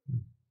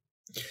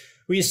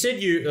 Well, you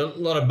said a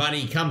lot of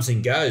money comes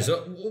and goes.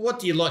 What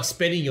do you like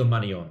spending your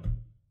money on?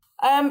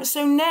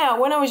 So now,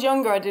 when I was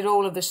younger, I did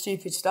all of the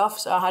stupid stuff.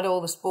 So I had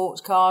all the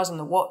sports cars and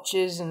the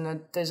watches and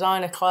the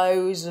designer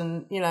clothes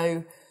and,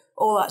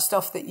 all that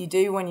stuff that you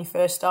do when you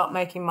first start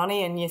making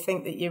money and you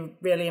think that you're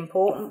really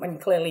important when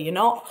clearly you're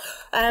not.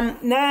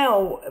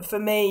 Now, for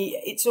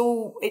me, it's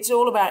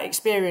all about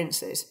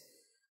experiences.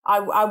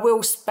 I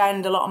will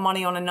spend a lot of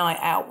money on a night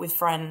out with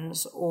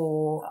friends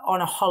or on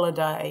a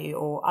holiday,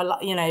 or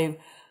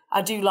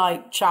I do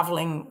like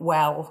traveling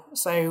well.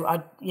 So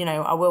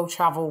I will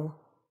travel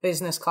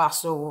business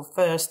class or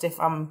first if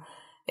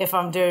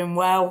I'm doing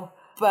well.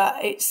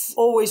 But it's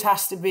always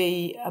has to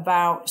be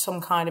about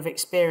some kind of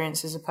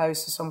experience as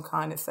opposed to some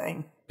kind of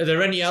thing. Are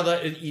there any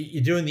other,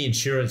 you're doing the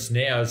insurance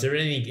now, is there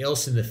anything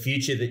else in the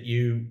future that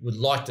you would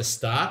like to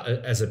start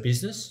as a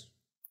business?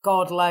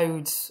 God,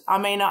 loads. I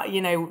mean,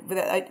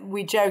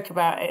 we joke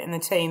about it in the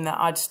team that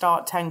I'd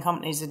start 10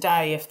 companies a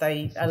day if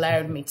they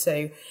allowed me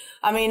to.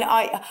 I mean,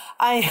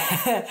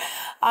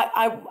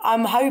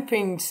 I'm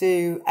hoping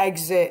to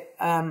exit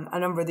a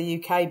number of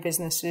the UK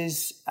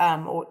businesses,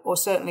 or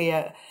certainly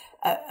a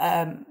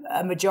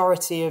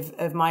majority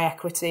of my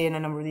equity in a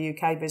number of the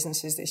UK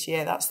businesses this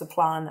year. That's the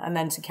plan, and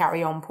then to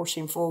carry on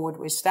pushing forward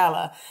with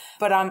Stella.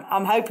 But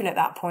I'm hoping at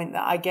that point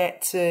that I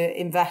get to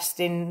invest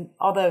in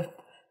other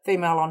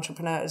female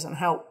entrepreneurs and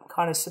help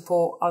kind of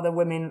support other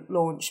women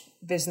launch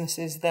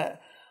businesses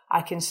that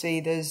I can see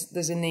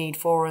there's a need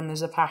for and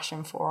there's a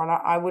passion for. And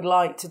I would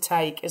like to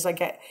take, as I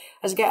get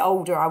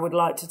older, I would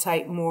like to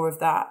take more of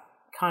that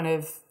kind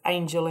of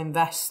angel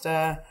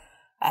investor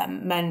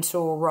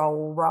mentor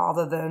role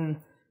rather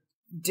than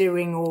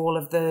doing all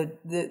of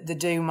the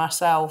do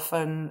myself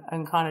and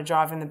kind of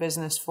driving the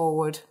business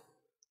forward.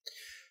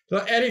 So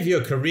out of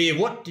your career,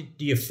 what do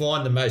you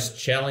find the most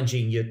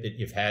challenging that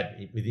you've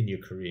had within your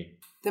career?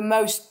 The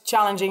most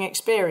challenging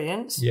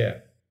experience? Yeah.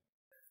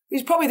 It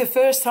was probably the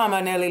first time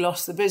I nearly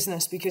lost the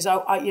business, because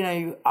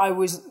I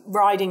was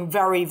riding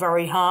very,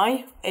 very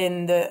high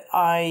in that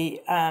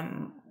I,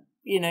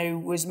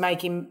 was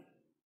making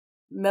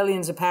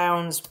millions of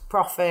pounds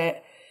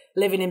profit,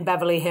 living in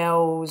Beverly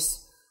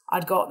Hills.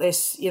 I'd got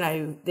this,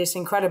 this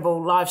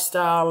incredible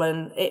lifestyle,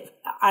 and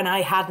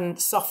I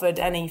hadn't suffered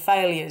any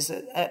failures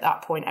at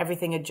that point.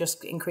 Everything had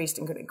just increased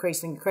and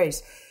increased and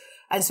increased.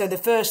 And so the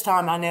first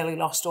time I nearly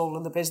lost all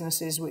of the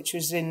businesses, which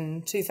was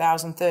in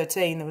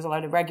 2013, there was a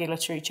load of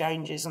regulatory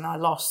changes and I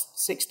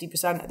lost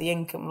 60% of the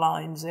income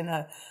lines in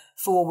a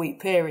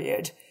 4-week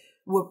period,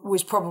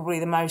 was probably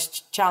the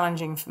most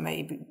challenging for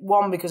me.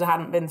 One, because I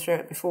hadn't been through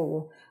it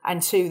before,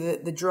 and two,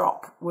 that the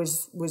drop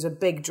was a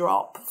big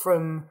drop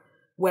from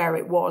where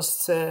it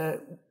was to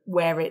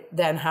where it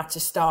then had to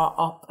start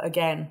up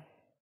again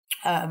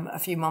a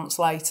few months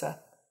later.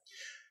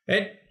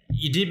 And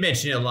you did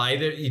mention LA,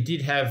 that you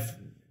did have,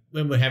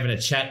 when we were having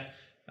a chat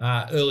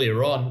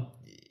earlier on,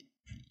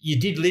 you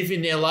did live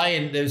in LA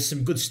and there's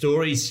some good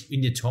stories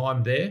in your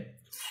time there.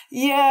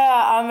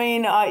 Yeah, I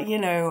mean,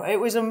 it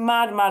was a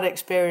mad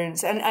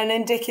experience and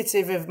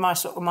indicative of my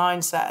sort of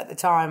mindset at the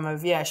time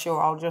of, yeah,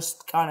 sure, I'll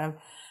just kind of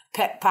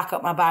pack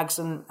up my bags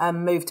and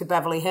move to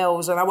Beverly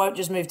Hills. And I won't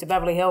just move to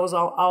Beverly Hills,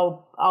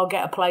 I'll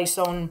get a place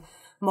on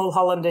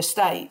Mulholland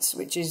Estates,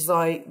 which is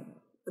like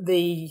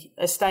the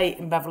estate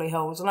in Beverly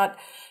Hills. And I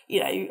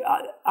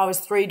was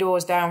 3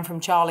 doors down from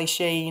Charlie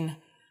Sheen,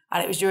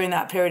 and it was during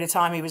that period of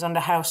time he was under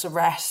house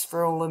arrest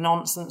for all the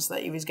nonsense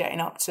that he was getting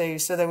up to.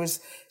 So there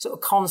was sort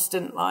of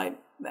constant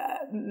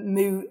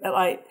news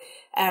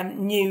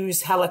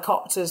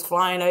helicopters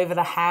flying over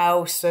the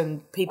house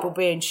and people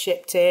being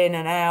shipped in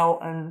and out.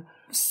 And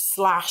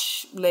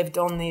Slash lived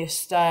on the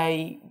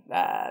estate,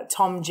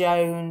 Tom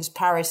Jones,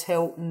 Paris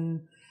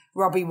Hilton,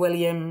 Robbie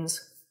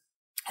Williams.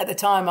 At the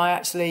time, I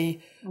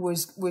actually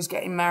was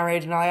getting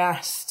married, and I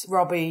asked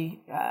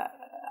Robbie.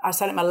 I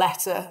sent him a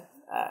letter,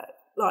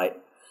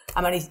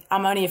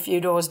 I'm only a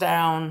few doors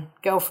down.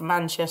 Girl from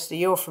Manchester,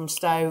 you're from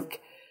Stoke.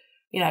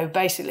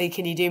 Basically,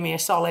 can you do me a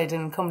solid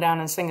and come down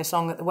and sing a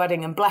song at the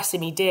wedding? And bless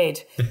him, he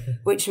did,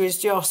 which was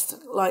just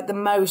like the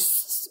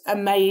most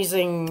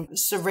amazing,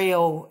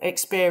 surreal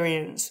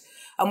experience.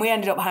 And we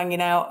ended up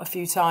hanging out a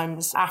few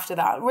times after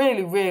that.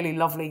 Really, really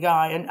lovely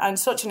guy, and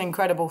such an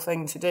incredible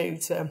thing to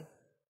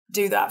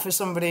do that for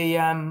somebody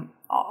on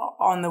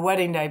the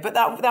wedding day. But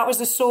that was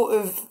the sort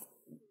of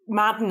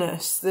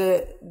madness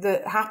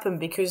that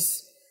happened,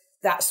 because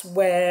that's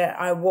where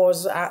I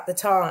was at the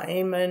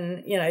time,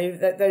 and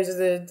those are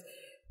the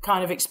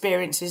kind of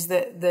experiences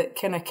that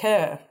can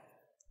occur.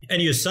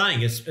 And you're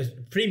saying it's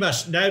pretty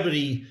much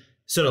nobody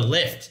sort of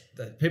left.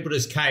 People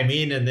just came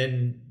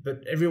in,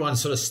 but everyone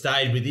sort of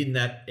stayed within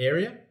that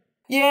area.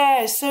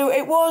 Yeah, so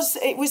it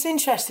was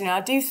interesting. I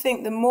do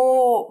think the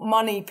more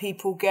money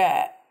people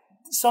get,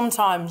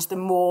 sometimes the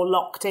more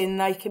locked in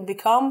they can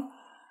become.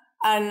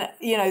 And,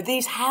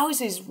 these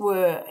houses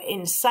were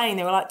insane.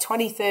 They were like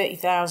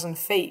 30,000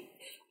 foot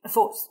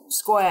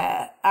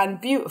square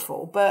and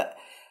beautiful. But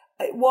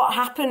what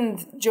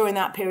happened during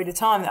that period of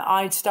time that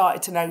I'd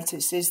started to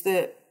notice is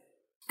that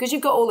because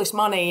you've got all this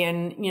money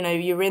and,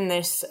 you're in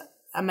this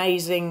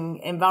amazing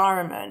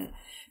environment,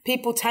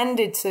 people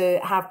tended to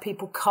have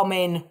people come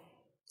in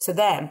to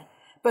them.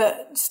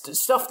 But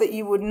stuff that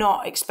you would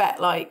not expect,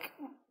 like,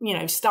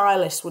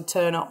 stylists would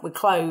turn up with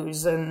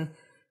clothes, and,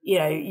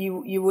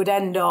 you would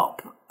end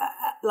up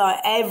like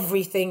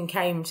everything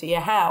came to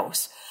your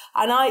house.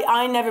 And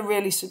I never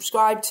really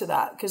subscribed to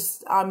that,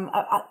 because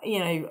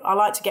I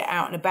like to get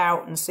out and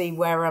about and see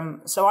where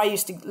so I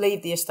used to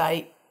leave the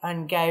estate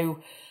and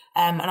go,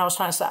 and I was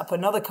trying to set up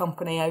another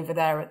company over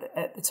there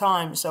at the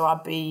time. So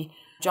I'd be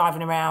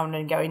driving around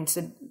and going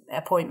to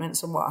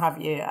appointments and what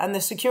have you. And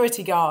the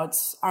security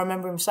guards, I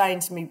remember him saying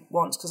to me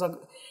once, because I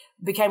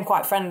became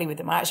quite friendly with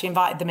them. I actually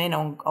invited them in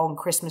on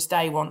Christmas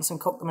Day once and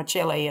cooked them a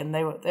chili, and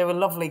they were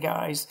lovely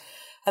guys.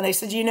 And they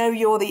said,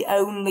 you're the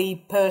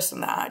only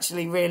person that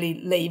actually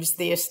really leaves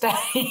the estate.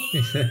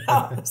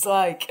 I was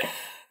like,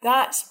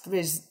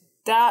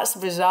 that's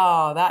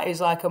bizarre. That is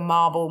like a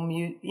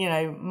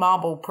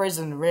marble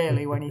prison,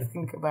 really, when you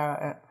think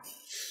about it.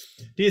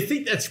 Do you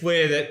think that's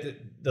where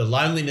the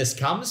loneliness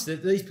comes?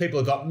 That these people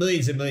have got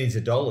millions and millions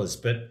of dollars,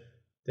 but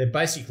they're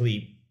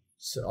basically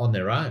on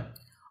their own.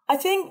 I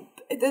think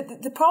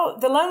the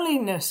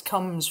loneliness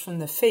comes from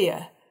the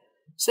fear.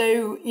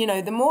 So,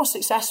 the more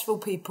successful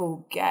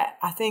people get,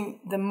 I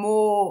think the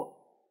more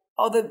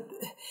and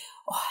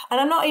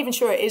I'm not even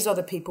sure it is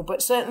other people,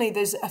 but certainly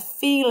there's a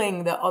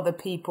feeling that other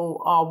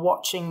people are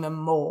watching them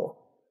more.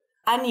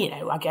 And,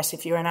 I guess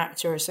if you're an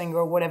actor or a singer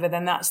or whatever,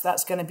 then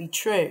that's going to be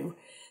true.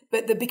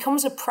 But there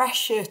becomes a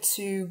pressure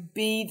to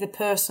be the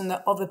person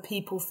that other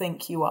people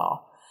think you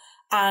are.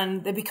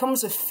 And there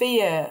becomes a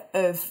fear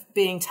of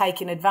being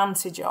taken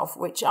advantage of,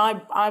 which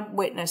I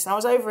witnessed. And I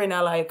was over in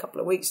LA a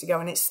couple of weeks ago,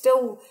 and it's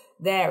still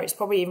there. It's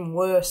probably even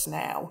worse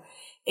now,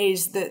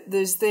 is that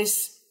there's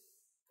this,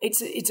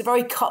 it's a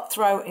very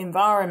cutthroat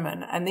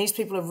environment, and these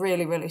people are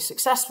really, really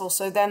successful.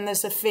 So then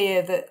there's a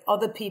fear that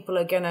other people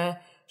are going to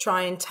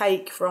try and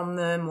take from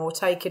them or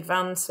take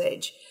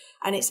advantage.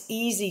 And it's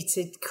easy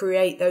to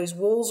create those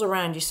walls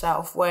around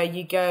yourself where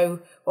you go,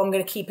 well, I'm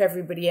going to keep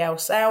everybody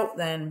else out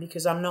then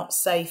because I'm not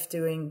safe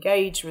to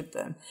engage with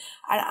them.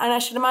 And I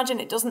should imagine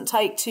it doesn't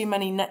take too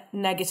many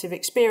negative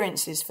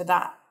experiences for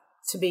that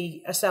to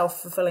be a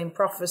self-fulfilling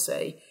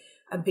prophecy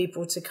and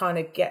people to kind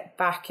of get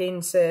back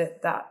into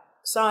that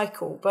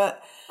cycle.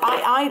 But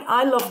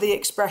I love the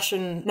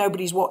expression,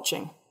 nobody's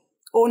watching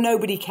or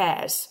nobody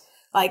cares.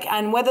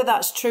 And whether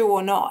that's true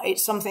or not,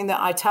 it's something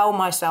that I tell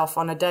myself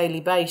on a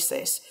daily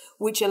basis,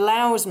 which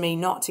allows me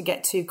not to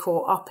get too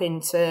caught up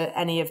into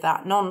any of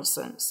that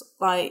nonsense.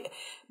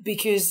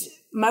 Because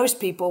most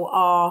people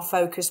are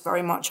focused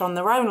very much on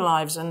their own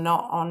lives and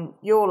not on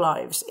your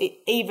lives,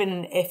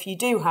 even if you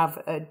do have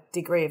a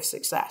degree of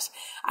success.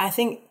 I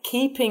think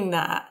keeping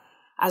that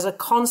as a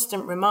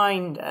constant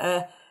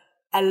reminder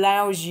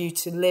allows you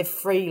to live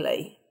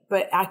freely.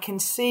 But I can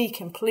see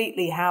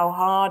completely how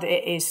hard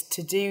it is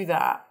to do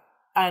that.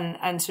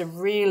 And to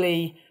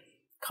really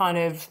kind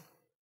of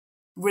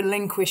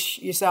relinquish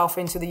yourself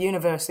into the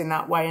universe in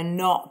that way and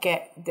not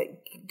get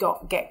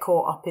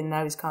caught up in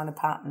those kind of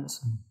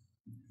patterns.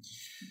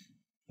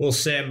 Well,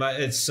 Sam,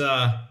 it's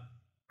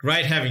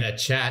great having a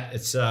chat.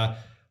 It's I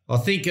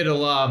think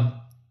it'll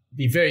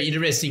be very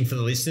interesting for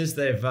the listeners.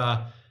 They've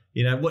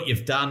what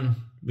you've done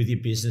with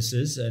your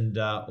businesses and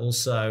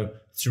also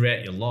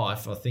throughout your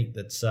life. I think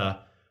that's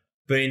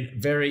been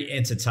very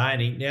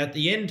entertaining. Now, at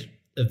the end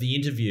of the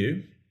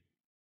interview,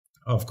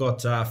 I've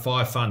got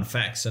 5 fun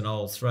facts, and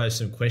I'll throw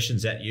some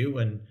questions at you,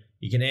 and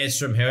you can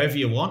answer them however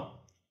you want,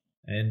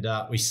 and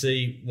we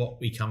see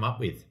what we come up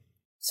with.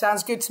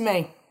 Sounds good to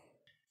me.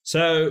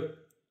 So,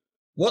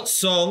 what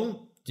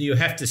song do you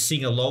have to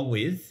sing along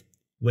with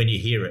when you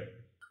hear it?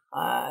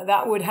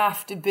 That would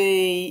have to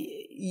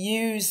be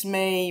 "Use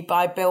Me"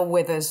 by Bill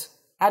Withers.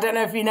 I don't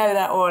know if you know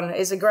that one.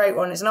 It's a great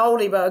one. It's an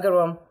oldie but a good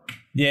one.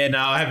 Yeah, no,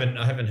 I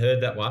haven't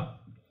heard that one.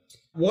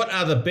 What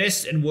are the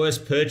best and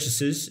worst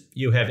purchases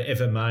you have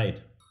ever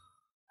made?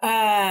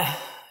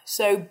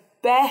 So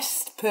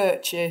best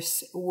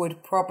purchase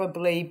would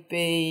probably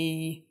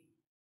be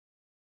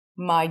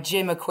my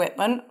gym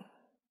equipment.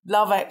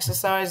 Love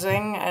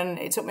exercising, and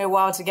it took me a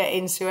while to get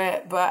into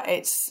it, but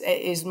it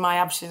is my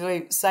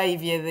absolute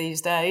saviour these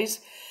days.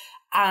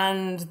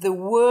 And the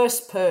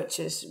worst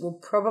purchase will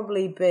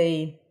probably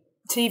be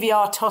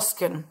TVR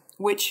Tuscan,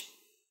 which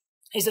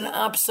is an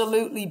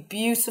absolutely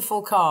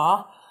beautiful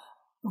car,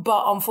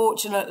 but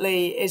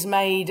unfortunately is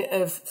made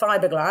of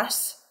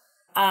fiberglass,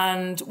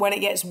 and when it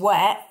gets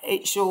wet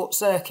it short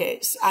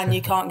circuits and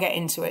you can't get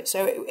into it.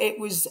 So it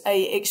was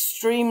a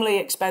extremely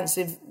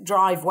expensive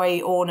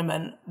driveway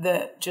ornament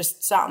that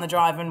just sat on the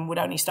drive and would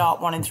only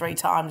start 1 in 3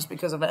 times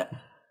because of it.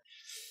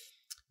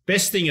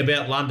 Best thing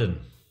about London?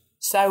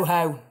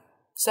 Soho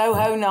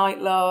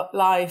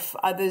nightlife.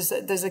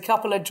 There's a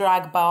couple of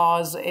drag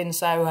bars in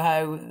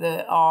Soho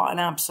that are an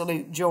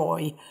absolute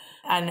joy.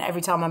 And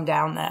every time I'm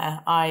down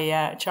there,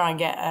 I try and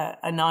get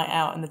a night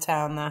out in the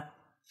town there.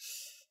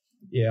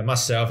 Yeah, I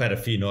must say I've had a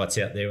few nights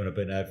out there when I've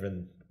been over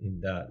in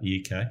the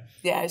UK.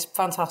 Yeah, it's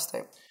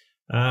fantastic.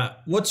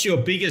 What's your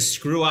biggest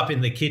screw up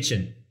in the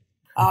kitchen?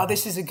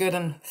 This is a good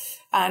one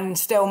and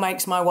still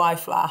makes my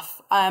wife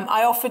laugh.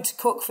 I offered to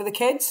cook for the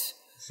kids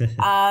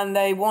and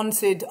they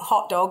wanted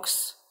hot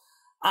dogs,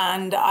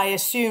 and I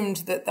assumed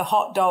that the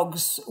hot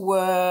dogs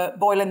were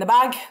boiling the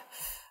bag.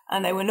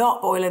 And they were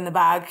not boiling the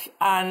bag,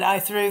 and I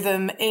threw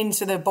them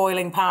into the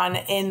boiling pan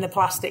in the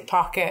plastic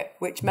packet,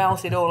 which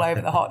melted all over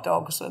the hot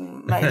dogs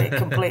and made it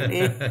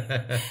completely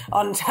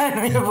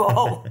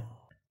untenable.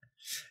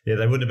 Yeah,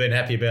 they wouldn't have been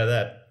happy about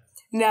that.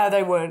 No,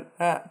 they weren't.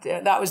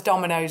 That was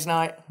Domino's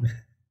night.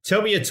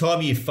 Tell me a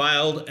time you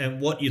failed and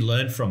what you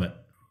learned from it.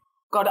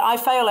 God, I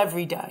fail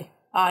every day.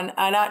 And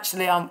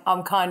actually,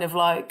 I'm kind of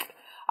like,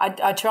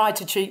 I try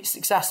to treat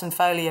success and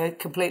failure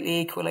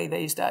completely equally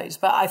these days.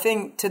 But I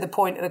think, to the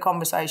point of the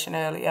conversation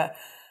earlier,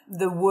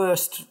 the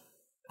worst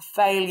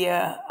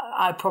failure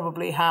I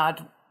probably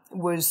had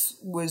was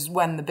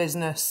when the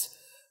business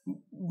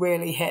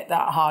really hit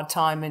that hard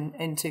time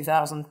in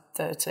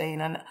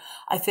 2013. And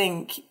I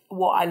think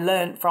what I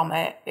learned from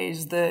it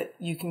is that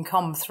you can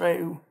come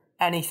through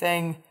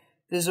anything.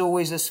 There's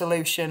always a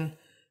solution.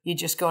 You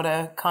just got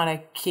to kind of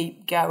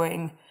keep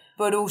going,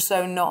 but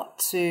also not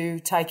to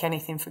take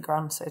anything for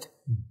granted.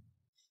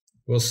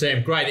 Well,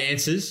 Sam, great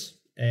answers.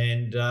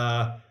 And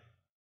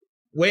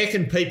where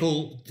can they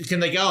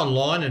go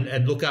online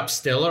and look up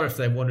Stella if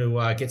they want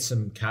to get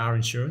some car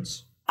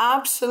insurance?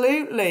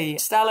 Absolutely.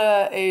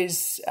 Stella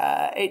is,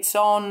 it's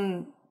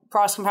on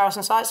price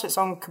comparison sites, so it's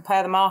on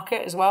Compare the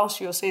Market as well,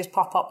 so you'll see us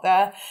pop up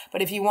there.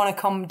 But if you want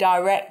to come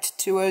direct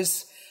to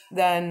us,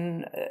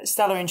 then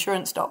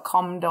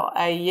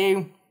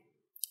stellainsurance.com.au.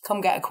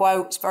 come get a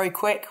quote. It's very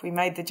quick. We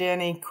made the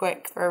journey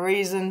quick for a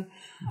reason,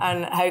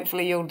 and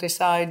hopefully you'll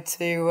decide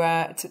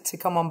to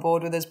come on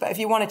board with us. But if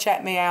you want to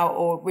check me out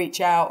or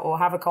reach out or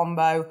have a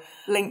combo,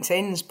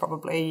 LinkedIn's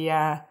probably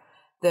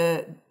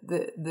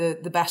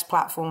the best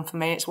platform for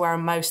me. It's where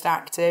I'm most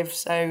active.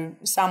 So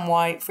Sam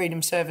White,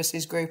 Freedom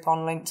Services Group on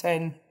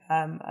LinkedIn,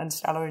 and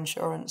Stellar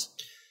Insurance.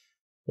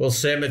 Well,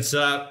 Sam, it's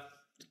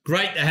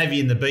great to have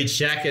you in the Beach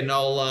Shack, and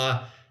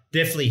I'll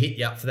definitely hit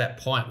you up for that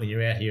pint when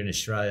you're out here in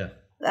Australia.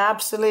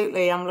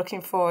 Absolutely. I'm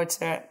looking forward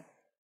to it.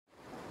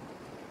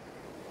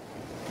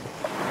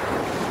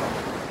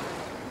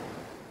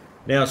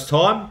 Now it's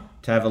time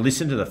to have a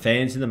listen to the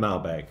fans in the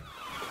mailbag.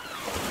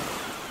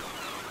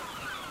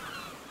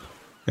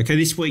 Okay,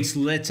 this week's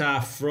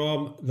letter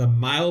from the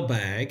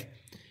mailbag.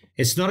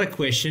 It's not a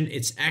question,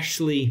 it's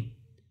actually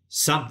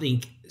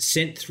something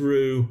sent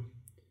through,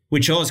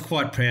 which I was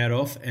quite proud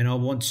of, and I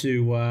want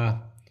to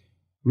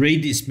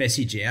read this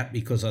message out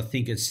because I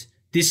think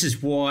this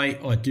is why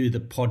I do the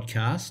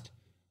podcast,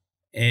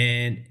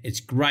 and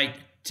it's great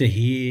to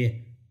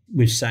hear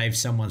we've saved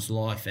someone's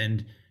life,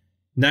 and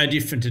no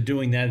different to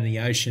doing that in the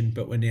ocean,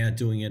 but we're now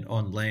doing it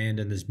on land,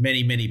 and there's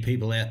many, many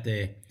people out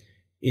there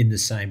in the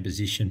same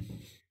position.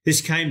 This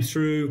came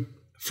through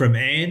from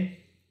Anne,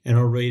 and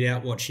I'll read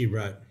out what she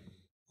wrote.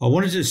 I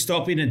wanted to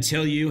stop in and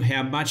tell you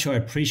how much I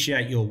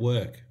appreciate your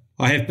work.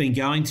 I have been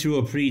going through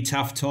a pretty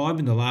tough time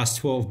in the last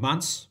 12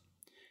 months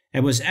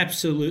and was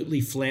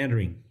absolutely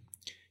floundering,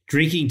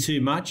 drinking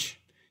too much,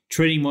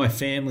 treating my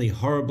family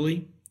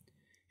horribly,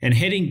 and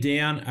heading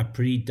down a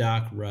pretty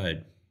dark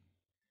road.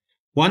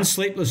 One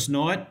sleepless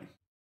night,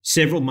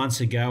 several months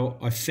ago,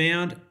 I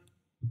found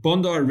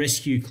Bondi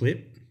Rescue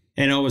Clip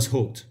and I was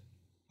hooked.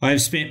 I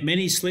have spent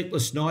many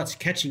sleepless nights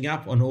catching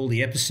up on all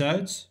the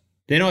episodes.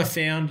 Then I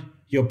found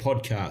your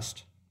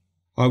podcast.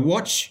 I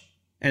watch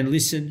and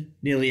listen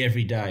nearly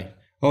every day.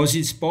 I was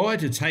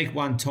inspired to take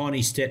one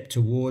tiny step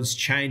towards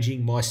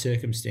changing my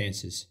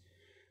circumstances.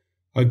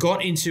 I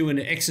got into an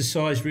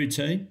exercise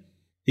routine.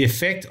 The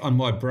effect on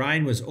my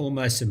brain was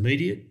almost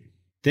immediate.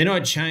 Then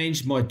I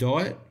changed my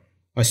diet.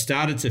 I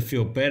started to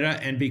feel better,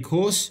 and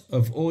because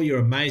of all your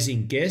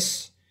amazing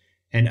guests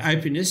and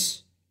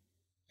openness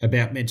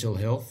about mental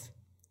health,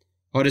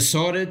 I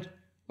decided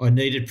I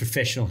needed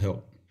professional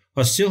help.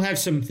 I still have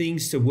some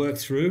things to work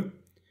through,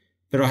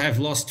 but I have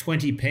lost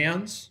 20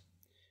 pounds.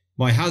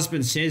 My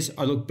husband says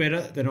I look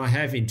better than I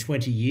have in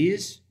 20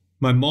 years.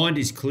 My mind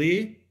is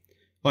clear.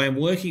 I am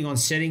working on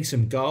setting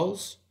some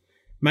goals,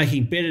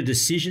 making better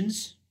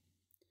decisions.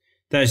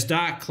 Those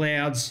dark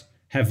clouds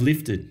have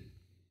lifted.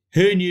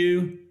 Who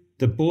knew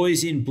the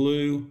boys in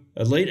blue,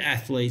 elite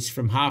athletes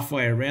from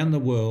halfway around the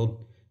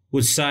world,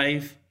 would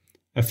save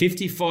a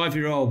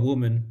 55-year-old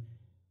woman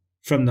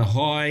from the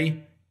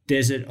high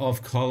desert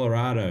of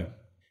Colorado,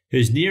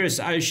 whose nearest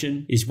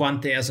ocean is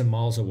 1,000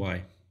 miles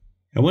away.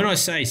 And when I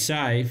say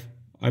save,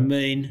 I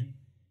mean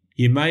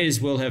you may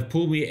as well have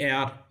pulled me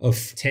out of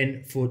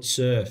 10-foot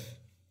surf.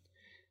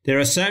 There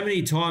are so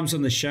many times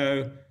on the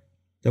show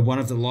that one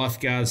of the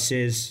lifeguards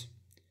says,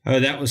 "Oh,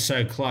 that was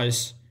so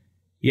close."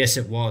 Yes,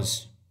 it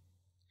was.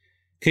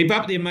 Keep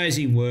up the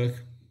amazing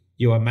work.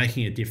 You are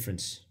making a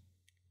difference.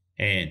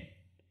 Anne.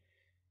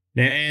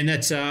 Now, Anne,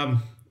 that's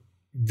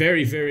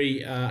very,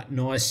 very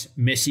nice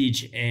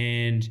message,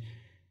 and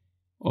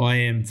I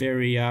am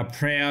very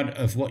proud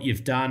of what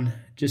you've done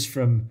just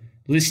from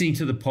listening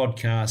to the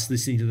podcast,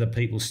 listening to the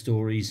people's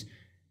stories,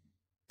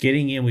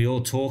 getting in, we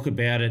all talk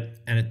about it,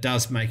 and it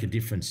does make a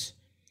difference.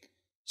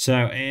 So,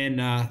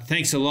 Anne,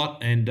 thanks a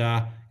lot, and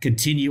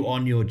continue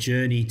on your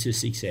journey to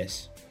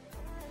success.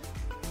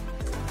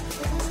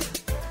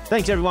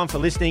 Thanks everyone for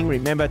listening.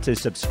 Remember to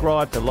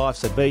subscribe to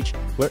Life's a Beach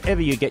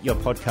wherever you get your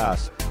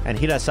podcasts, and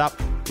hit us up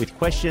with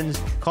questions,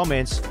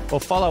 comments, or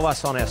follow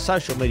us on our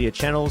social media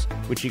channels,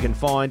 which you can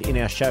find in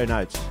our show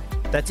notes.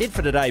 That's it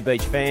for today,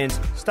 beach fans.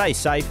 Stay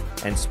safe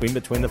and swim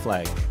between the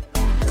flags.